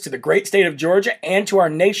disservice to the great state of Georgia and to our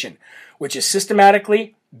nation, which is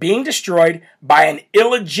systematically being destroyed by an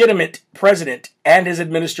illegitimate president and his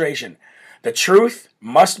administration. The truth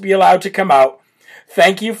must be allowed to come out.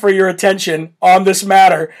 Thank you for your attention on this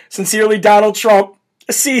matter. Sincerely, Donald Trump.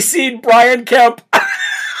 CC'd Brian Kemp.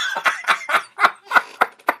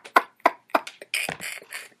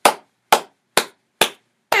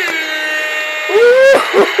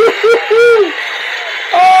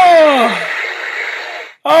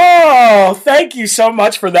 Oh, thank you so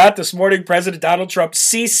much for that this morning. President Donald Trump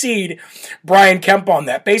CC'd Brian Kemp on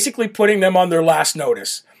that, basically putting them on their last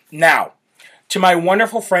notice. Now, to my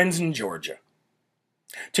wonderful friends in Georgia,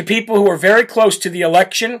 to people who are very close to the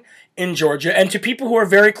election in Georgia, and to people who are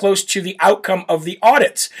very close to the outcome of the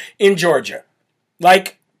audits in Georgia,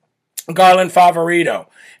 like Garland Favorito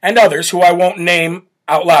and others who I won't name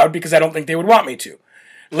out loud because I don't think they would want me to.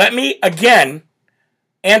 Let me again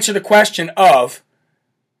answer the question of,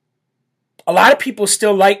 a lot of people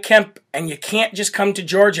still like Kemp, and you can't just come to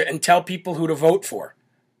Georgia and tell people who to vote for.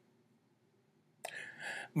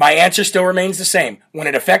 My answer still remains the same. When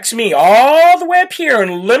it affects me all the way up here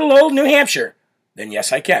in little old New Hampshire, then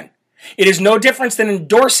yes, I can. It is no difference than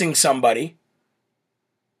endorsing somebody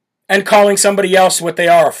and calling somebody else what they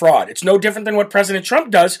are, a fraud. It's no different than what President Trump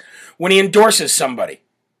does when he endorses somebody.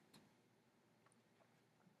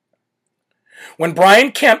 When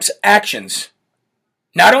Brian Kemp's actions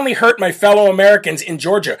not only hurt my fellow Americans in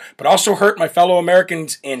Georgia, but also hurt my fellow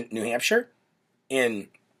Americans in New Hampshire, in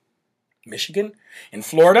Michigan, in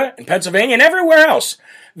Florida, in Pennsylvania, and everywhere else,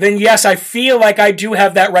 then yes, I feel like I do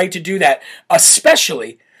have that right to do that,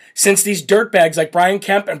 especially since these dirtbags like Brian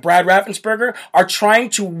Kemp and Brad Raffensperger are trying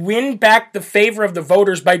to win back the favor of the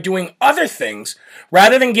voters by doing other things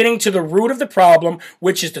rather than getting to the root of the problem,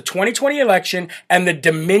 which is the 2020 election and the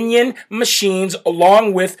Dominion machines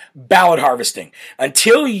along with ballot harvesting.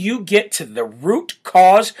 Until you get to the root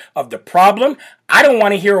cause of the problem, I don't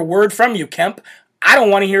want to hear a word from you, Kemp. I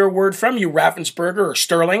don't want to hear a word from you, Raffensperger or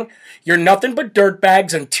Sterling. You're nothing but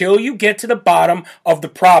dirtbags until you get to the bottom of the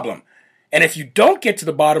problem. And if you don't get to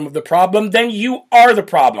the bottom of the problem, then you are the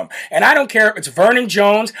problem. And I don't care if it's Vernon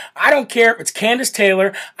Jones. I don't care if it's Candace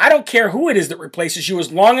Taylor. I don't care who it is that replaces you as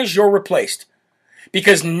long as you're replaced.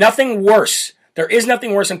 Because nothing worse, there is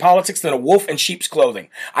nothing worse in politics than a wolf in sheep's clothing.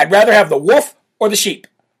 I'd rather have the wolf or the sheep.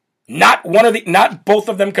 Not both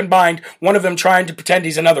of them combined, one of them trying to pretend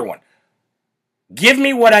he's another one. Give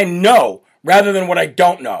me what I know rather than what I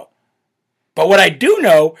don't know. But what I do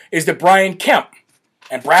know is that Brian Kemp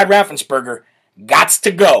and Brad Raffensperger gots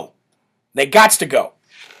to go. They gots to go.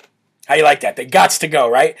 How you like that? They gots to go,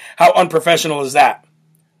 right? How unprofessional is that?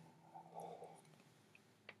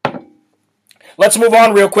 Let's move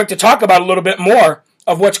on real quick to talk about a little bit more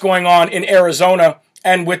of what's going on in Arizona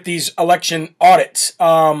and with these election audits,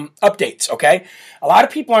 updates, okay? A lot of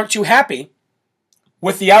people aren't too happy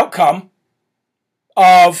with the outcome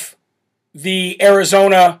of the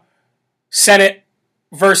Arizona Senate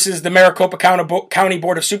versus the Maricopa County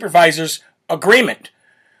Board of Supervisors agreement.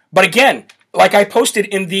 But again, like I posted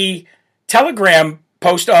in the Telegram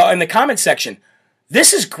post in the comment section,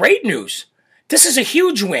 this is great news. This is a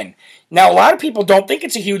huge win. Now, a lot of people don't think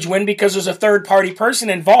it's a huge win because there's a third-party person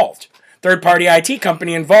involved, third-party IT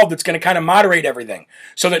company involved that's going to kind of moderate everything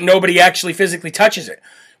so that nobody actually physically touches it.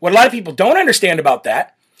 What a lot of people don't understand about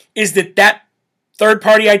that is that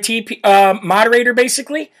third-party IT moderator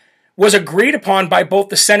basically was agreed upon by both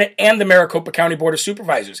the Senate and the Maricopa County Board of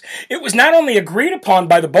Supervisors. It was not only agreed upon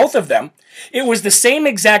by the both of them, it was the same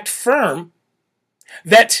exact firm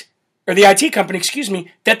that, or the IT company,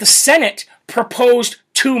 that the Senate proposed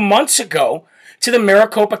 2 months ago to the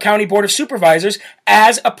Maricopa County Board of Supervisors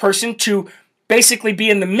as a person to basically be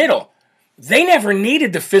in the middle. They never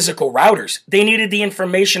needed the physical routers. They needed the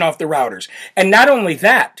information off the routers. And not only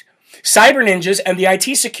that, Cyber Ninjas and the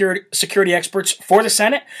IT security experts for the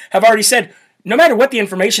Senate have already said, no matter what the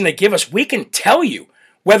information they give us, we can tell you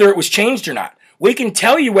whether it was changed or not. We can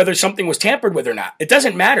tell you whether something was tampered with or not. It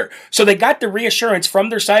doesn't matter. So they got the reassurance from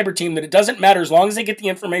their cyber team that it doesn't matter as long as they get the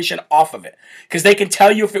information off of it, because they can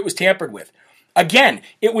tell you if it was tampered with. Again,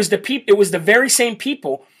 it was the very same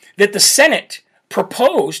people that the Senate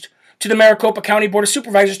proposed to the Maricopa County Board of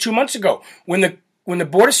Supervisors 2 months ago. When the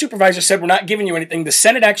Board of Supervisors said, we're not giving you anything, the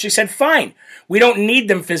Senate actually said, fine, we don't need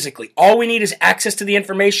them physically. All we need is access to the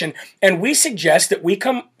information, and we suggest that we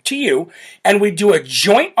come to you and we do a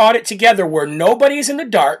joint audit together where nobody is in the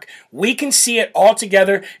dark. We can see it all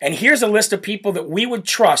together, and here's a list of people that we would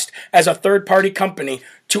trust as a third-party company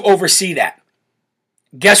to oversee that.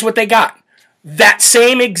 Guess what they got? That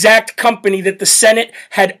same exact company that the Senate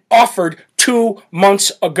had offered 2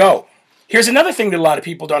 months ago. Here's another thing that a lot of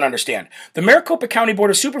people don't understand. The Maricopa County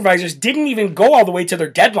Board of Supervisors didn't even go all the way to their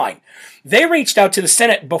deadline. They reached out to the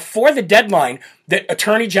Senate before the deadline that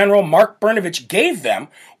Attorney General Mark Brnovich gave them,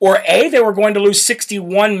 or A, they were going to lose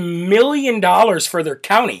 $61 million for their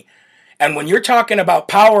county. And when you're talking about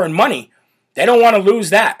power and money, they don't want to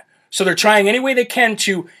lose that. So they're trying any way they can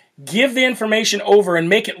to give the information over and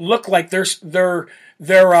make it look like they're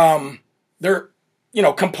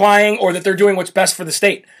complying, or that they're doing what's best for the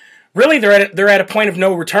state. Really, they're at a point of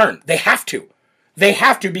no return. They have to. They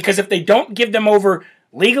have to, because if they don't give them over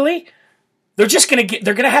legally, they're going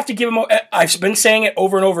to have to give them over. I've been saying it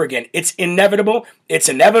over and over again. It's inevitable. It's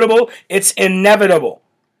inevitable. It's inevitable.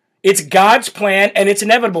 It's God's plan, and it's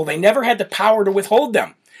inevitable. They never had the power to withhold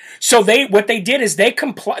them. So what they did is they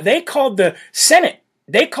called the Senate.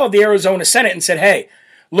 They called the Arizona Senate and said, hey,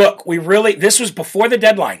 look, this was before the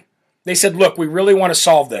deadline. They said, look, we really want to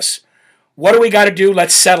solve this. What do we got to do?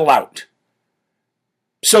 Let's settle out.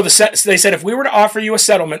 So they said, if we were to offer you a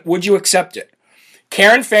settlement, would you accept it?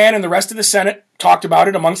 Karen Fann and the rest of the Senate talked about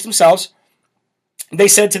it amongst themselves. They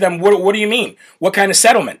said to them, what do you mean? What kind of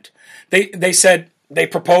settlement? They said they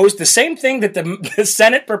proposed the same thing that the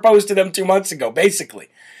Senate proposed to them 2 months ago, basically.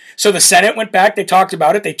 So the Senate went back. They talked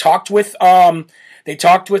about it. They talked with Cyber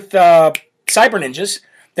Ninjas.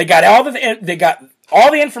 They got all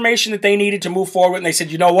the information that they needed to move forward, and they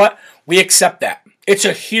said, you know what? We accept that. It's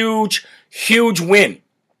a huge, huge win.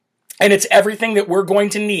 And it's everything that we're going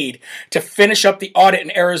to need to finish up the audit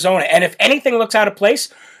in Arizona. And if anything looks out of place,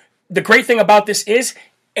 the great thing about this is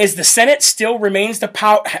the Senate still remains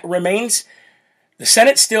the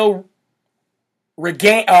Senate still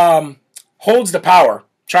holds the power,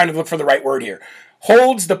 trying to look for the right word here,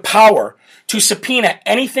 holds the power to subpoena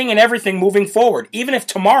anything and everything moving forward. Even if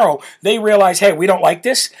tomorrow they realize, hey, we don't like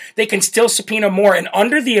this, they can still subpoena more. And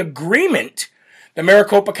under the agreement, the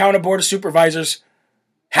Maricopa County Board of Supervisors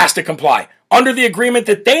has to comply. Under the agreement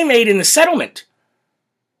that they made in the settlement.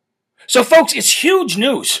 So, folks, it's huge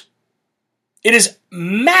news. It is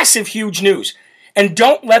massive, huge news. And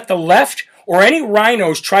don't let the left or any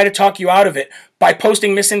rhinos try to talk you out of it by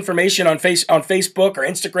posting misinformation on Facebook or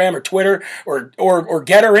Instagram or Twitter or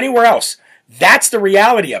Get or anywhere else. That's the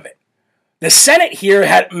reality of it. The Senate here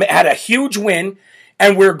had a huge win,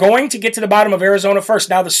 and we're going to get to the bottom of Arizona first.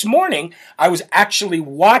 Now, this morning, I was actually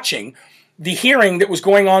watching the hearing that was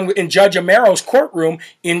going on in Judge Amero's courtroom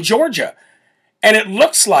in Georgia. And it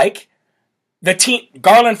looks like the team,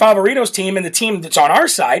 Garland Favorito's team, and the team that's on our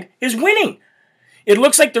side is winning. It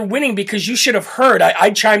looks like they're winning because you should have heard.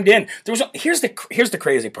 I chimed in. Here's the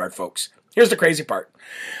crazy part, folks. Here's the crazy part.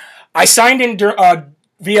 I signed in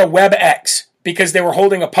via WebEx because they were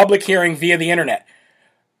holding a public hearing via the internet.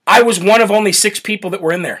 I was one of only 6 people that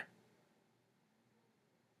were in there.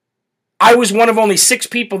 I was one of only 6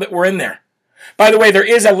 people that were in there. By the way, there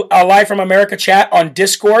is a Live from America chat on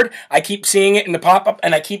Discord. I keep seeing it in the pop-up,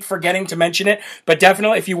 and I keep forgetting to mention it. But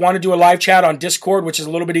definitely, if you want to do a live chat on Discord, which is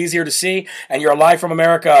a little bit easier to see, and you're a Live from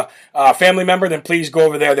America family member, then please go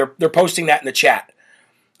over there. They're posting that in the chat.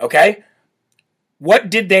 Okay?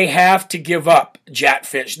 What did they have to give up,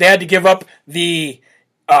 Jatfish? They had to give up the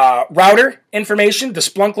router information, the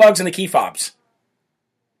Splunk logs, and the key fobs.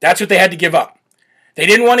 That's what they had to give up. They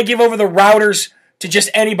didn't want to give over the routers to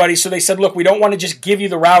just anybody, so they said, look, we don't want to just give you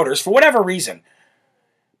the routers for whatever reason.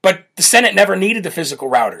 But the Senate never needed the physical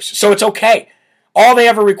routers, so it's okay. All they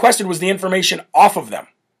ever requested was the information off of them.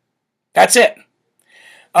 That's it.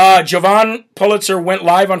 Jovan Pulitzer went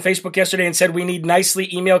live on Facebook yesterday and said, we need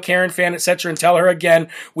nicely email Karen Fan, etc., and tell her again,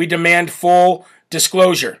 we demand full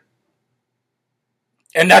disclosure.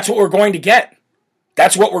 And that's what we're going to get.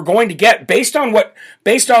 That's what we're going to get. Based on what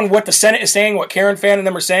the Senate is saying, what Karen Fan and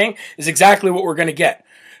them are saying, is exactly what we're going to get.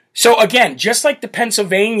 So again, just like the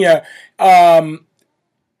Pennsylvania vote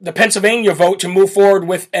to move forward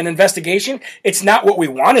with an investigation, it's not what we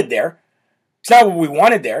wanted there. It's not what we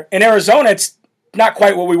wanted there. In Arizona, it's not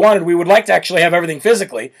quite what we wanted. We would like to actually have everything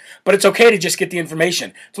physically, but it's okay to just get the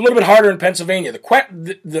information. It's a little bit harder in Pennsylvania.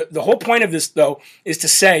 The whole point of this, though, is to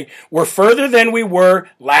say we're further than we were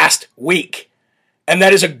last week. And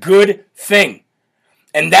that is a good thing.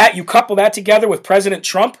 And that you couple that together with President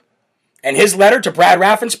Trump and his letter to Brad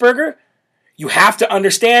Raffensperger, you have to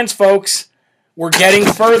understand, folks, we're getting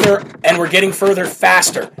further, and we're getting further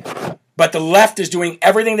faster. But the left is doing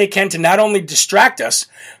everything they can to not only distract us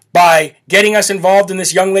by getting us involved in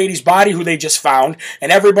this young lady's body who they just found,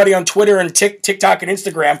 and everybody on Twitter and TikTok and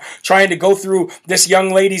Instagram trying to go through this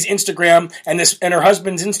young lady's Instagram and her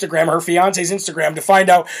husband's Instagram, her fiance's Instagram, to find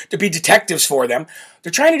out, to be detectives for them.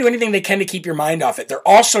 They're trying to do anything they can to keep your mind off it. They're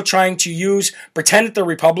also trying to pretend that they're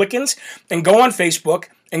Republicans and go on Facebook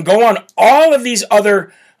and go on all of these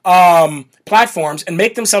other platforms and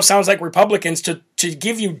make themselves sound like Republicans to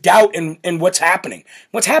give you doubt in what's happening.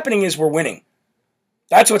 What's happening is we're winning.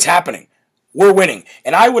 That's what's happening. We're winning.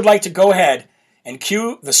 And I would like to go ahead and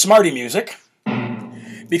cue the Smarty music,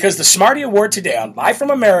 because the Smarty Award today on Live from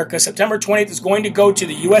America, September 20th, is going to go to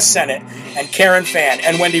the U.S. Senate and Karen Fan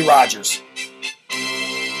and Wendy Rogers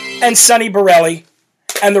and Sonny Borelli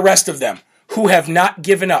and the rest of them who have not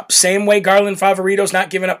given up. Same way Garland Favorito's not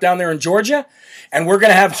giving up down there in Georgia. And we're going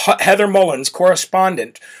to have Heather Mullins,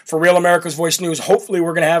 correspondent for Real America's Voice News. Hopefully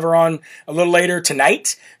we're going to have her on a little later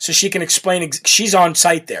tonight so she can explain. She's on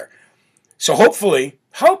site there. So hopefully,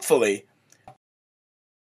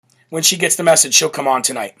 when she gets the message, she'll come on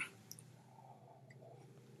tonight.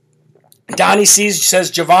 Donnie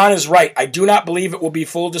says, Javon is right. I do not believe it will be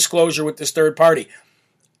full disclosure with this third party.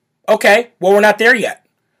 Okay, well, we're not there yet.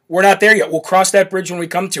 We'll cross that bridge when we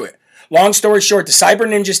come to it. Long story short, the Cyber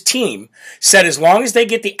Ninjas team said as long as they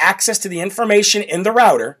get the access to the information in the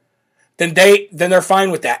router, then they're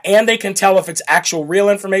fine with that. And they can tell if it's actual real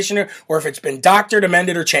information or if it's been doctored,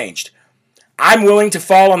 amended, or changed. I'm willing to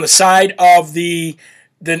fall on the side of the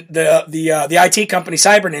IT company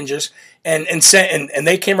Cyber Ninjas, and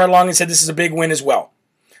they came right along and said this is a big win as well.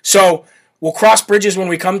 So we'll cross bridges when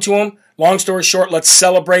we come to them. Long story short, let's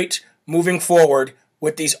celebrate moving forward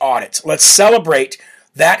with these audits. Let's celebrate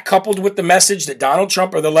that, coupled with the message that Donald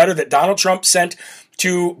Trump, or the letter that Donald Trump sent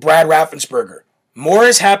to Brad Raffensperger. More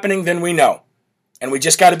is happening than we know. And we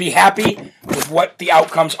just got to be happy with what the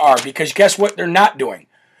outcomes are. Because guess what they're not doing?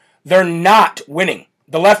 They're not winning.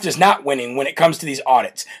 The left is not winning when it comes to these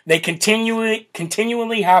audits. They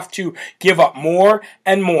continually have to give up more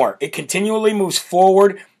and more. It continually moves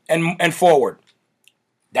forward and forward.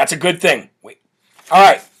 That's a good thing. All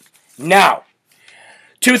right. Now,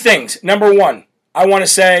 2 things. Number 1. I want to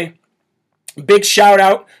say big shout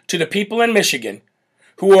out to the people in Michigan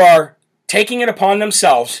who are taking it upon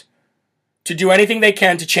themselves to do anything they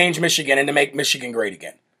can to change Michigan and to make Michigan great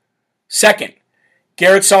again. Second,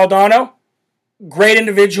 Garrett Soldano, great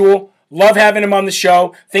individual, love having him on the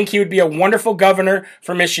show, think he would be a wonderful governor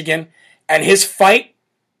for Michigan, and his fight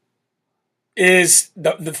is,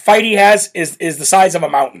 the fight he has is the size of a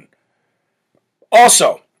mountain.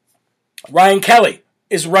 Also, Ryan Kelly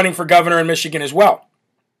is running for governor in Michigan as well.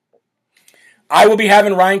 I will be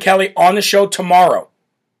having Ryan Kelly on the show tomorrow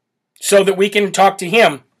so that we can talk to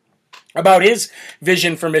him about his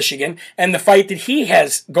vision for Michigan and the fight that he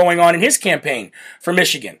has going on in his campaign for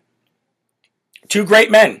Michigan. Two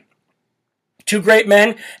great men,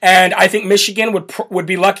 and I think Michigan would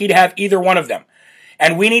be lucky to have either one of them.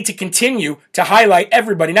 And we need to continue to highlight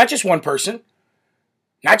everybody, not just one person.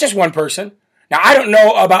 Now,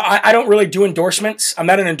 I don't really do endorsements. I'm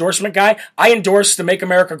not an endorsement guy. I endorse the Make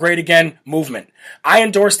America Great Again movement. I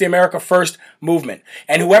endorse the America First movement.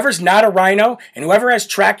 And whoever's not a rhino, and whoever has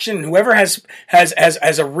traction, and whoever has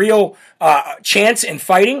a real chance in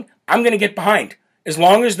fighting, I'm going to get behind. As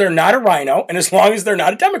long as they're not a rhino, and as long as they're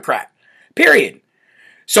not a Democrat. Period.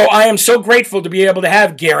 So I am so grateful to be able to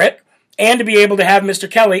have Garrett and to be able to have Mr.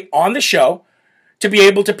 Kelly on the show to be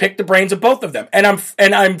able to pick the brains of both of them. And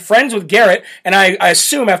I'm friends with Garrett, and I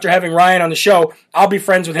assume after having Ryan on the show, I'll be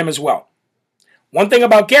friends with him as well. One thing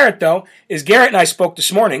about Garrett, though, is Garrett and I spoke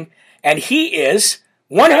this morning, and he is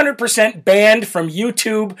 100% banned from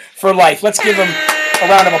YouTube for life. Let's give him a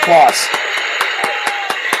round of applause.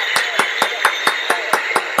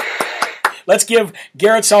 Let's give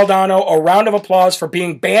Garrett Saldano a round of applause for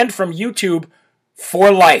being banned from YouTube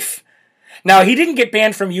for life. Now, he didn't get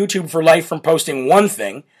banned from YouTube for life from posting one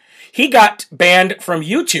thing. He got banned from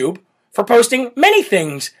YouTube for posting many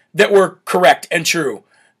things that were correct and true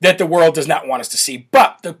that the world does not want us to see.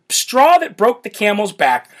 But the straw that broke the camel's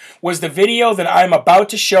back was the video that I'm about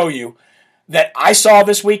to show you that I saw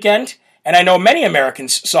this weekend, and I know many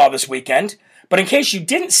Americans saw this weekend. But in case you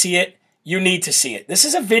didn't see it, you need to see it. This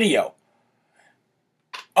is a video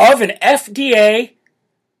of an FDA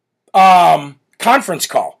conference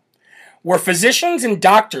call where physicians and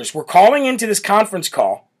doctors were calling into this conference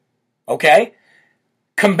call, okay,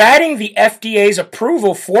 combating the FDA's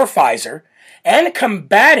approval for Pfizer and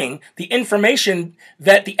combating the information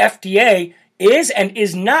that the FDA is and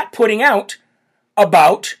is not putting out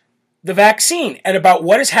about the vaccine and about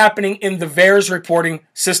what is happening in the VAERS reporting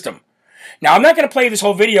system. Now, I'm not going to play this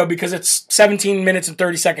whole video because it's 17 minutes and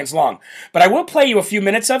 30 seconds long, but I will play you a few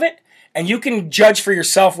minutes of it, and you can judge for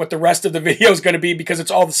yourself what the rest of the video is going to be because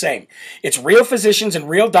it's all the same. It's real physicians and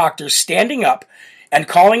real doctors standing up and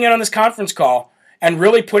calling in on this conference call and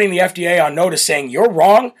really putting the FDA on notice saying, you're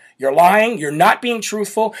wrong, you're lying, you're not being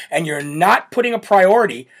truthful, and you're not putting a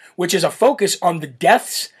priority, which is a focus on the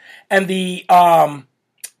deaths and the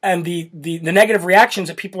negative reactions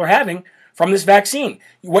that people are having from this vaccine.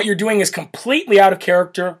 What you're doing is completely out of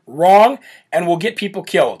character, wrong, and will get people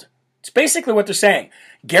killed. It's basically what they're saying.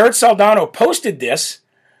 Garrett Saldano posted this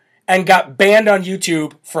and got banned on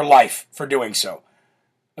YouTube for life for doing so.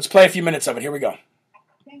 Let's play a few minutes of it. Here we go.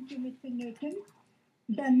 Thank you, Mr. Newton.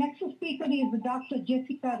 The next speaker is Dr.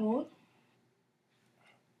 Jessica Rose.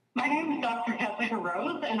 My name is Dr. Jessica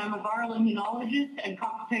Rose, and I'm a viral immunologist and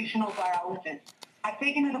computational biologist. I've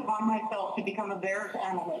taken it upon myself to become a VAERS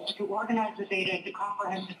analyst, to organize the data into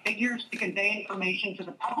comprehensive figures, to convey information to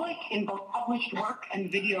the public in both published work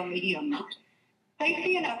and video mediums.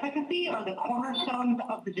 Safety and efficacy are the cornerstones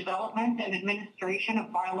of the development and administration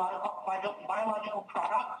of biological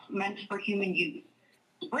products meant for human use.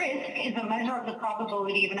 Risk is a measure of the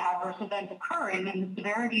probability of an adverse event occurring and the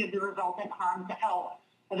severity of the resultant harm to health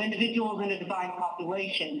of individuals in a defined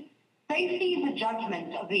population. Safety is a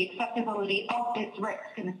judgment of the acceptability of this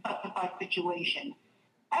risk in a specified situation.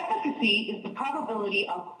 Efficacy is the probability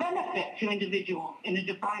of benefit to individuals in a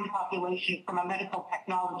defined population from a medical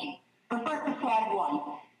technology. Refer to slide 1.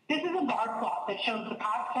 This is a bar plot that shows the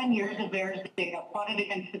past 10 years of VAERS data plotted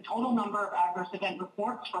against the total number of adverse event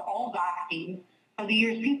reports for all vaccines for the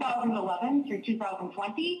years 2011 through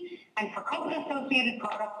 2020 and for COVID-associated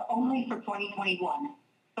products only for 2021.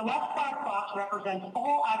 The left bar plot represents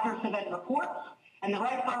all adverse event reports, and the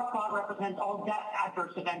right bar plot represents all death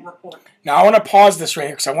adverse event reports. Now, I want to pause this right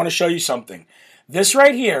here because I want to show you something. This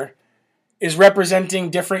right here is representing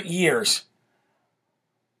different years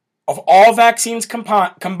of all vaccines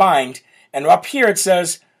combined, and up here it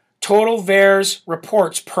says total VAERS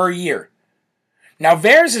reports per year. Now,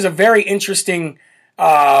 VAERS is a very interesting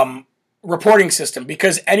reporting system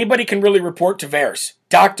because anybody can really report to VAERS.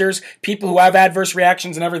 Doctors, people who have adverse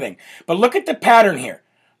reactions and everything. But look at the pattern here.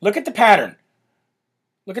 Look at the pattern.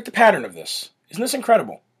 Look at the pattern of this. Isn't this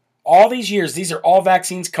incredible? All these years, these are all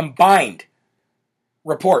vaccines combined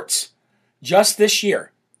reports. Just this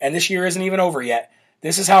year, and this year isn't even over yet,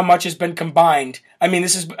 this is how much has been combined. I mean,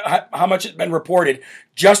 this is how much has been reported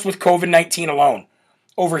just with COVID-19 alone.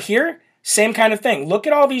 Over here, same kind of thing. Look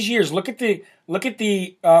at all these years. Look at the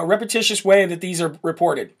repetitious way that these are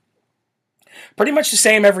reported. Pretty much the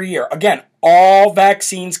same every year. Again, all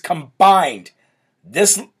vaccines combined.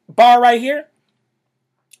 This bar right here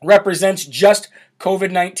represents just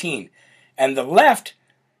COVID-19. And the left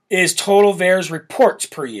is total VAERS reports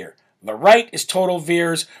per year. The right is total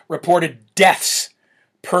VAERS reported deaths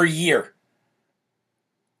per year.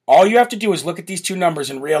 All you have to do is look at these two numbers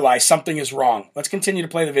and realize something is wrong. Let's continue to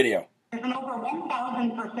play the video. There's an over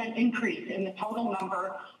 1,000% increase in the total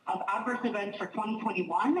number of adverse events for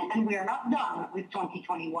 2021, and we are not done with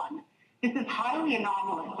 2021. This is highly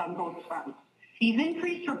anomalous on both fronts. These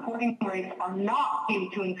increased reporting rates are not due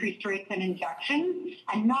to increased rates in injections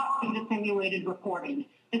and not due to simulated reporting.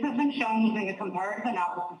 This has been shown using a comparative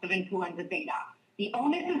analysis of influenza data. The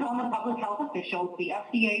onus is on the public health officials, the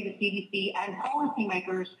FDA, the CDC, and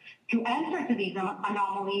policymakers to answer to these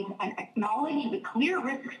anomalies and acknowledge the clear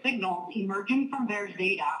risk signals emerging from VAERS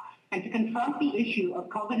data and to confront the issue of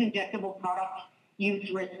COVID injectable product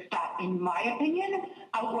use risks that, in my opinion,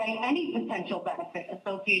 outweigh any potential benefit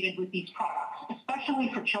associated with these products, especially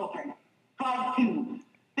for children. Slide 2.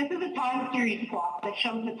 This is a time series plot that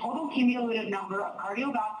shows the total cumulative number of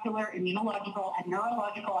cardiovascular, immunological, and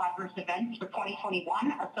neurological adverse events for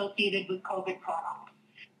 2021 associated with COVID products.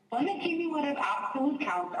 When the cumulative absolute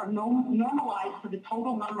counts are normalized to the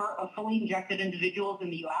total number of fully injected individuals in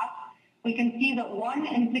the U.S., we can see that 1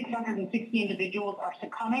 in 660 individuals are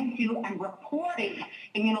succumbing to and reporting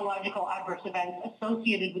immunological adverse events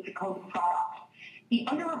associated with the COVID product. The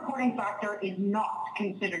underreporting factor is not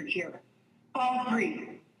considered here. Slide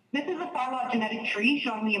 3. This is a phylogenetic tree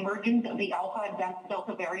showing the emergence of the alpha and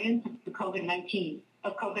delta variants of COVID-19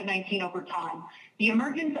 over time. The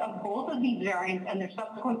emergence of both of these variants and their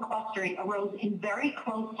subsequent clustering arose in very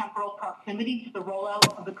close temporal proximity to the rollout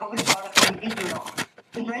of the COVID product in Israel.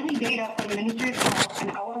 Israeli data from the Ministry of Health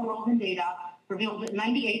and our world in data revealed that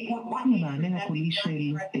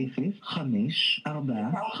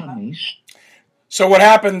 98.1%. So what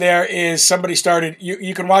happened there is somebody started,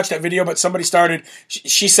 you can watch that video, but somebody started,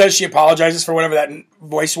 she says she apologizes for whatever that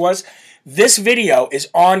voice was. This video is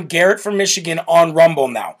on Garrett from Michigan on Rumble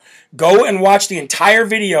now. Go and watch the entire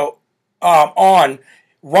video on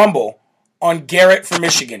Rumble on Garrett from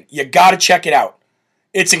Michigan. You got to check it out.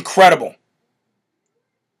 It's incredible.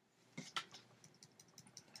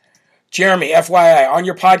 Jeremy, FYI, on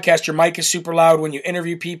your podcast, your mic is super loud. When you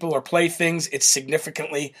interview people or play things, it's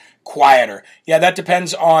significantly quieter. Yeah, that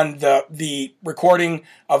depends on the recording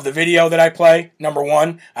of the video that I play, number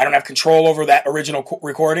one. I don't have control over that original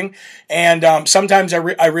recording. And sometimes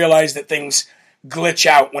I realize that things glitch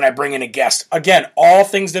out when I bring in a guest. Again, all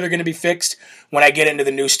things that are going to be fixed when I get into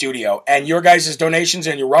the new studio. And your guys' donations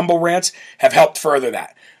and your Rumble rants have helped further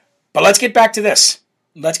that. But let's get back to this.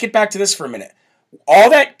 Let's get back to this for a minute. All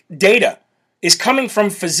that data is coming from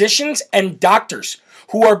physicians and doctors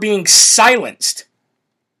who are being silenced.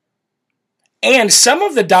 And some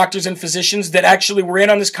of the doctors and physicians that actually were in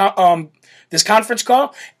on this conference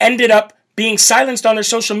call ended up being silenced on their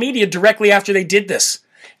social media directly after they did this.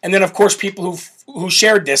 And then, of course, people who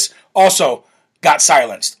shared this also got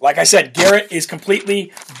silenced. Like I said, Garrett is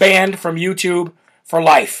completely banned from YouTube for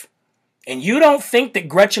life. And you don't think that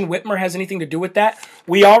Gretchen Whitmer has anything to do with that?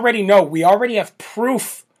 We already know. We already have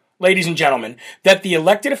proof, ladies and gentlemen, that the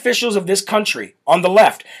elected officials of this country on the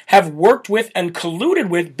left have worked with and colluded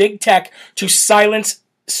with big tech to silence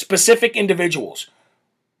specific individuals.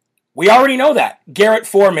 We already know that. Garrett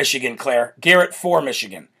for Michigan, Claire. Garrett for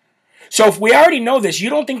Michigan. So if we already know this, you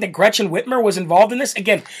don't think that Gretchen Whitmer was involved in this?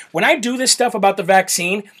 Again, when I do this stuff about the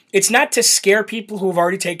vaccine, it's not to scare people who have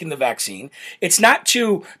already taken the vaccine. It's not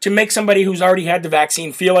to make somebody who's already had the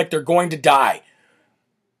vaccine feel like they're going to die.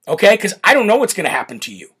 Okay? Because I don't know what's going to happen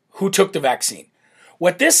to you who took the vaccine.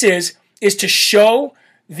 What this is to show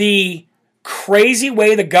the crazy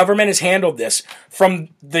way the government has handled this from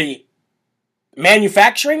the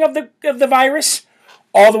manufacturing of the virus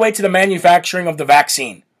all the way to the manufacturing of the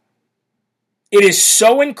vaccine. It is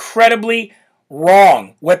so incredibly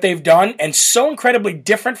wrong what they've done and so incredibly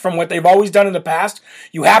different from what they've always done in the past.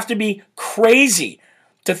 You have to be crazy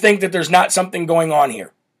to think that there's not something going on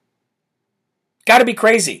here. Got to be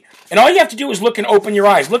crazy. And all you have to do is look and open your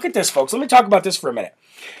eyes. Look at this, folks. Let me talk about this for a minute.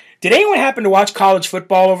 Did anyone happen to watch college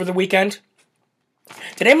football over the weekend?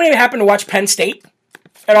 Did anybody happen to watch Penn State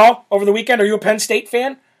at all over the weekend? Are you a Penn State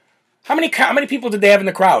fan? How many people did they have in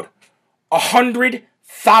the crowd?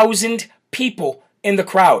 100,000 people in the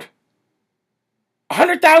crowd.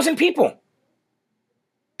 100,000 people.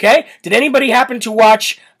 Okay? Did anybody happen to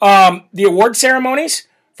watch the award ceremonies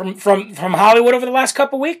from Hollywood over the last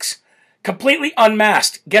couple weeks? Completely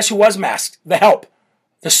unmasked. Guess who was masked? The help.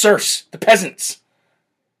 The serfs. The peasants.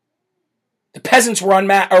 The peasants were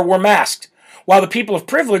masked, while the people of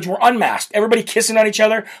privilege were unmasked. Everybody kissing on each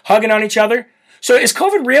other, hugging on each other. So is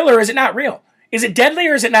COVID real or is it not real? Is it deadly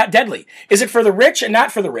or is it not deadly? Is it for the rich and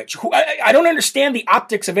not for the rich? I don't understand the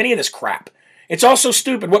optics of any of this crap. It's also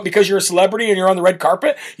stupid. What, because you're a celebrity and you're on the red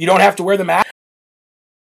carpet, you don't have to wear the mask?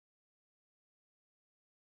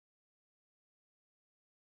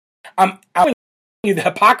 I'm telling you the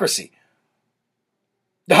hypocrisy.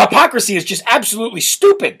 The hypocrisy is just absolutely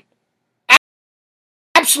stupid.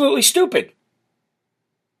 Absolutely stupid.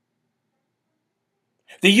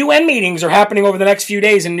 The UN meetings are happening over the next few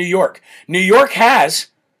days in New York. New York has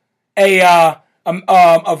a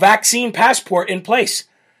vaccine passport in place.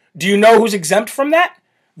 Do you know who's exempt from that?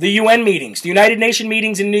 The UN meetings, the United Nations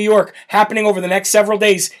meetings in New York happening over the next several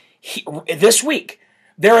days this week.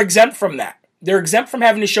 They're exempt from that. They're exempt from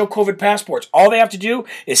having to show COVID passports. All they have to do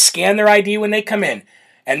is scan their ID when they come in.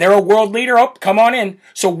 And they're a world leader. Oh, come on in.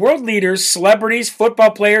 So world leaders, celebrities,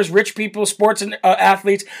 football players, rich people, sports and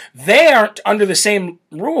athletes, they aren't under the same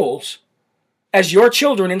rules as your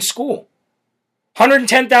children in school.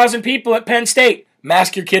 110,000 people at Penn State.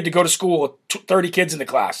 Mask your kid to go to school with 30 kids in the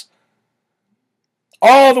class.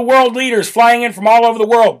 All the world leaders flying in from all over the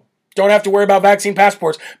world don't have to worry about vaccine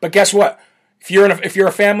passports. But guess what? If you're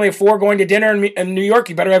a family of 4 going to dinner in New York,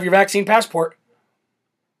 you better have your vaccine passport.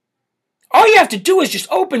 All you have to do is just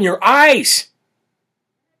open your eyes.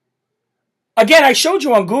 Again, I showed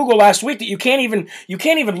you on Google last week that you can't even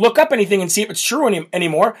look up anything and see if it's true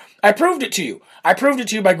anymore. I proved it to you. I proved it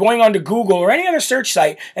to you by going onto Google or any other search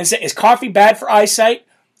site and say, is coffee bad for eyesight?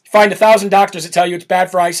 Find 1,000 doctors that tell you it's bad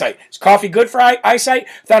for eyesight. Is coffee good for eyesight?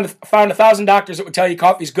 Found 1,000 doctors that would tell you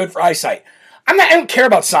coffee's good for eyesight. I don't care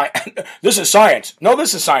about science. This is science. No,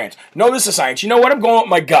 this is science. No, this is science. You know what? I'm going with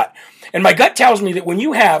my gut. And my gut tells me that when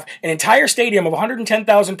you have an entire stadium of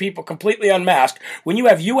 110,000 people completely unmasked, when you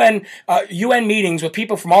have UN meetings with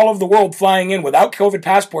people from all over the world flying in without COVID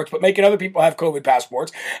passports but making other people have COVID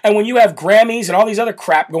passports, and when you have Grammys and all these other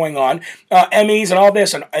crap going on, Emmys and all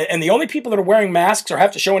this, and the only people that are wearing masks or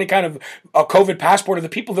have to show any kind of a COVID passport are the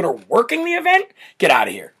people that are working the event, get out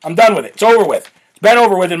of here. I'm done with it. It's over with. It's been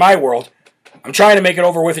over with in my world. I'm trying to make it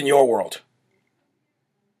over with in your world.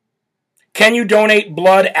 Can you donate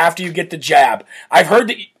blood after you get the jab? I've heard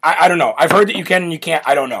that, I don't know. I've heard that you can and you can't.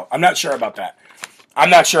 I don't know. I'm not sure about that.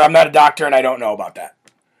 I'm not sure. I'm not a doctor and I don't know about that.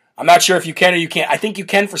 I'm not sure if you can or you can't. I think you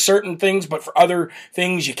can for certain things, but for other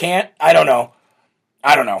things you can't. I don't know.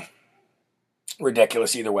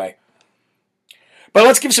 Ridiculous either way. But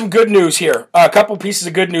let's give some good news here. A couple pieces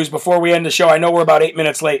of good news before we end the show. I know we're about 8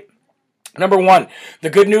 minutes late. Number one, the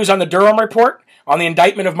good news on the Durham report, on the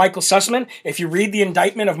indictment of Michael Sussman. If you read the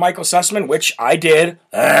indictment of Michael Sussman, which I did,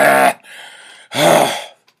 part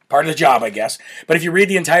of the job, I guess. But if you read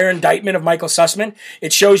the entire indictment of Michael Sussman,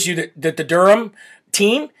 it shows you that the Durham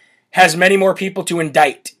team has many more people to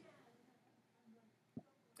indict.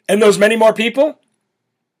 And those many more people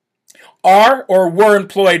are or were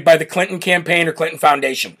employed by the Clinton campaign or Clinton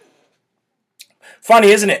Foundation.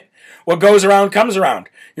 Funny, isn't it? What goes around comes around.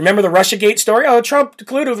 You remember the Russiagate story? Oh, Trump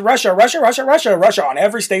colluded with Russia on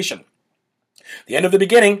every station. The end of the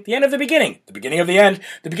beginning, the end of the beginning, the beginning of the end,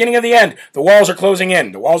 the beginning of the end. The walls are closing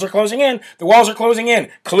in, the walls are closing in, the walls are closing in.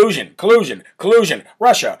 Collusion, collusion, collusion.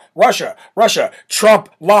 Russia, Russia, Russia. Trump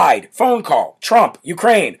lied. Phone call. Trump,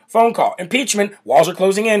 Ukraine. Phone call. Impeachment. Walls are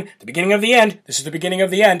closing in. The beginning of the end. This is the beginning of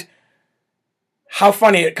the end. How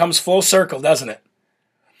funny it comes full circle, doesn't it?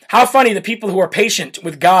 How funny the people who are patient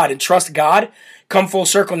with God and trust God come full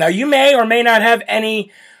circle. Now, you may or may not have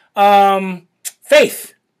any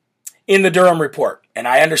faith in the Durham report, and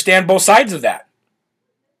I understand both sides of that.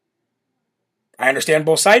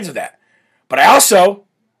 But I also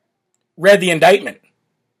read the indictment.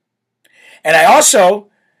 And I also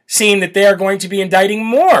seen that they are going to be indicting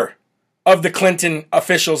more of the Clinton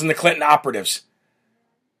officials and the Clinton operatives.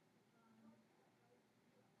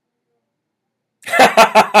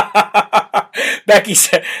 Becky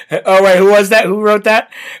said, oh wait, who was that? Who wrote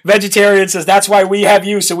that? Vegetarian says, that's why we have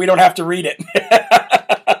you so we don't have to read it.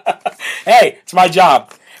 Hey, it's my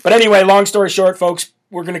job. But anyway, long story short, folks,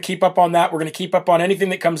 we're going to keep up on that. We're going to keep up on anything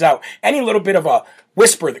that comes out. Any little bit of a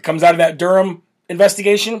whisper that comes out of that Durham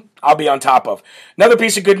investigation, I'll be on top of. Another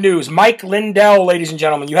piece of good news. Mike Lindell, ladies and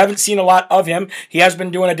gentlemen. You haven't seen a lot of him. He has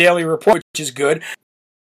been doing a daily report, which is good.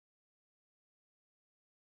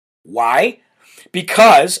 Why?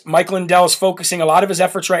 Because Mike Lindell is focusing a lot of his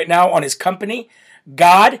efforts right now on his company,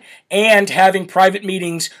 God, and having private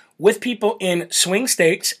meetings with people in swing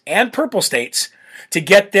states and purple states to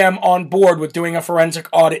get them on board with doing a forensic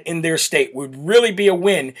audit in their state. It would really be a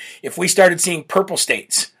win if we started seeing purple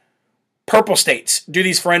states do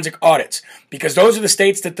these forensic audits, because those are the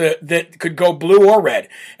states that could go blue or red,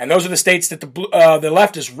 and those are the states that the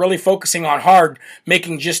left is really focusing on hard,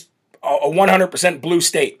 making just a 100% blue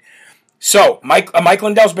state. So Mike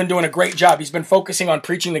Lindell's been doing a great job. He's been focusing on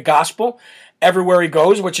preaching the gospel everywhere he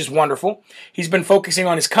goes, which is wonderful. He's been focusing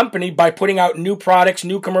on his company by putting out new products,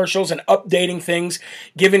 new commercials, and updating things,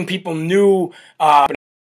 giving people new and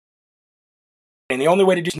the only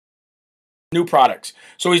way to do new products.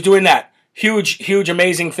 So he's doing that. Huge,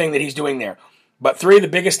 amazing thing that he's doing there. But the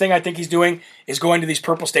biggest thing I think he's doing is going to these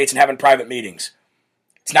purple states and having private meetings.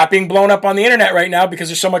 It's not being blown up on the internet right now because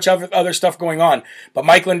there's so much other stuff going on. But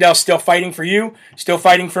Mike Lindell's still fighting for you, still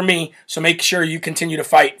fighting for me, so make sure you continue to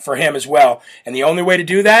fight for him as well. And the only way to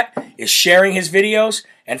do that is sharing his videos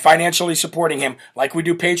and financially supporting him like we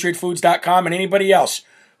do PatriotFoods.com and anybody else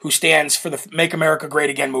who stands for the Make America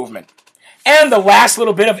Great Again movement. And the last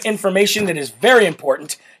little bit of information that is very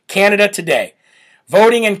important, Canada Today.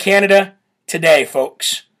 Voting in Canada today,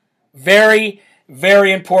 folks. Very,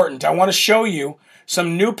 very important. I want to show you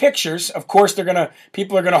some new pictures. Of course,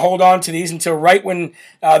 people are gonna hold on to these until right when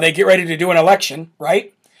they get ready to do an election,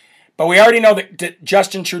 right? But we already know that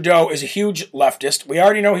Justin Trudeau is a huge leftist. We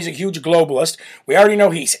already know he's a huge globalist. We already know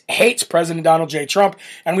he hates President Donald J. Trump.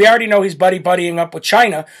 And we already know he's buddying up with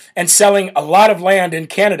China and selling a lot of land in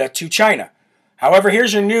Canada to China. However,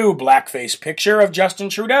 here's your new blackface picture of Justin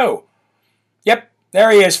Trudeau. Yep, there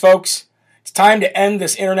he is, folks. It's time to end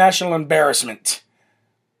this international embarrassment.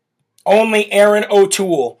 Only Aaron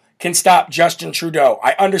O'Toole can stop Justin Trudeau.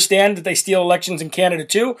 I understand that they steal elections in Canada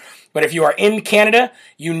too, but if you are in Canada,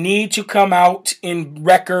 you need to come out in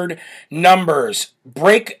record numbers.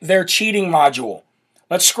 Break their cheating module.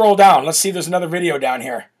 Let's scroll down. Let's see, there's another video down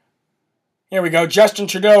here. Here we go. Justin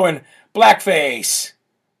Trudeau in blackface.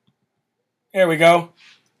 There we go.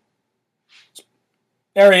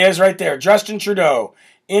 There he is right there. Justin Trudeau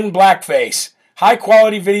in blackface. High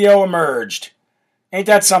quality video emerged. Ain't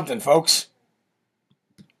that something, folks?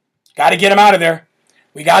 Got to get him out of there.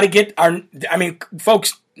 We got to get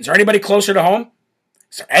folks, is there anybody closer to home?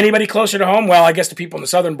 Is there anybody closer to home? Well, I guess the people on the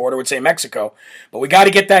southern border would say Mexico, but we got to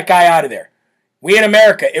get that guy out of there. We in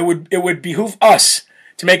America, it would behoove us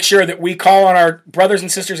to make sure that we call on our brothers and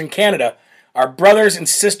sisters in Canada, our brothers and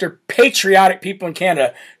sister patriotic people in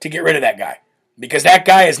Canada, to get rid of that guy. Because that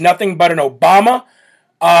guy is nothing but an Obama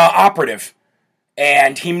operative,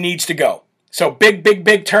 and he needs to go. So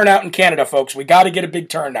big turnout in Canada, folks. We got to get a big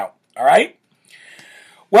turnout, all right?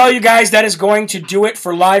 Well, you guys, that is going to do it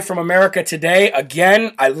for Live from America today.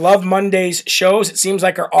 Again, I love Monday's shows. It seems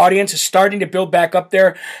like our audience is starting to build back up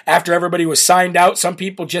there after everybody was signed out. Some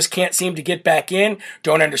people just can't seem to get back in.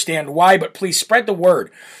 Don't understand why, but please spread the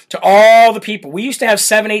word to all the people. We used to have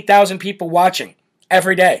 7,000, 8,000 people watching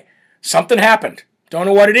every day. Something happened. Don't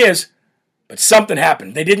know what it is, but something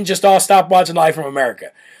happened. They didn't just all stop watching Live from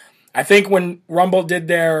America. I think when Rumble did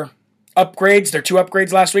their upgrades, their 2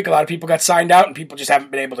 upgrades last week, a lot of people got signed out and people just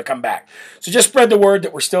haven't been able to come back. So just spread the word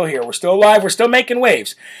that we're still here. We're still alive. We're still making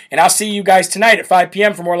waves. And I'll see you guys tonight at 5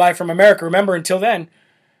 p.m. for more Live from America. Remember, until then,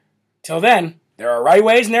 there are right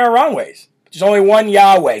ways and there are wrong ways. There's only one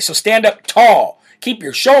Yahweh. So stand up tall. Keep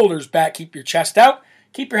your shoulders back. Keep your chest out.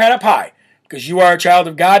 Keep your head up high. Because you are a child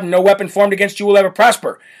of God and no weapon formed against you will ever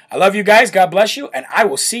prosper. I love you guys. God bless you. And I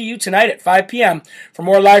will see you tonight at 5 p.m. for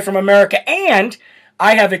more Live from America. And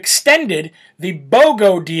I have extended the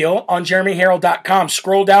BOGO deal on JeremyHerald.com.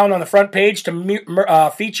 Scroll down on the front page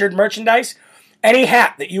to featured merchandise. Any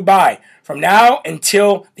hat that you buy from now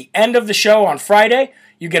until the end of the show on Friday,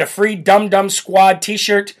 you get a free Dum Dum Squad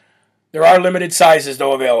t-shirt. There are limited sizes,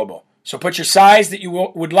 though, available. So put your size that you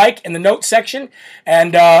would like in the notes section,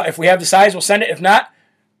 and if we have the size, we'll send it. If not,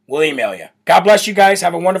 we'll email you. God bless you guys.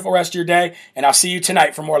 Have a wonderful rest of your day, and I'll see you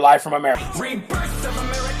tonight for more Live from America. Rebirth of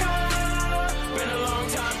America. Been a long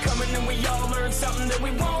time coming, and we all learned something that we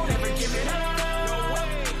won't ever give it up. No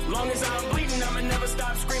way. Long as I'm bleeding, I'ma never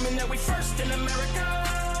stop screaming that we first in America.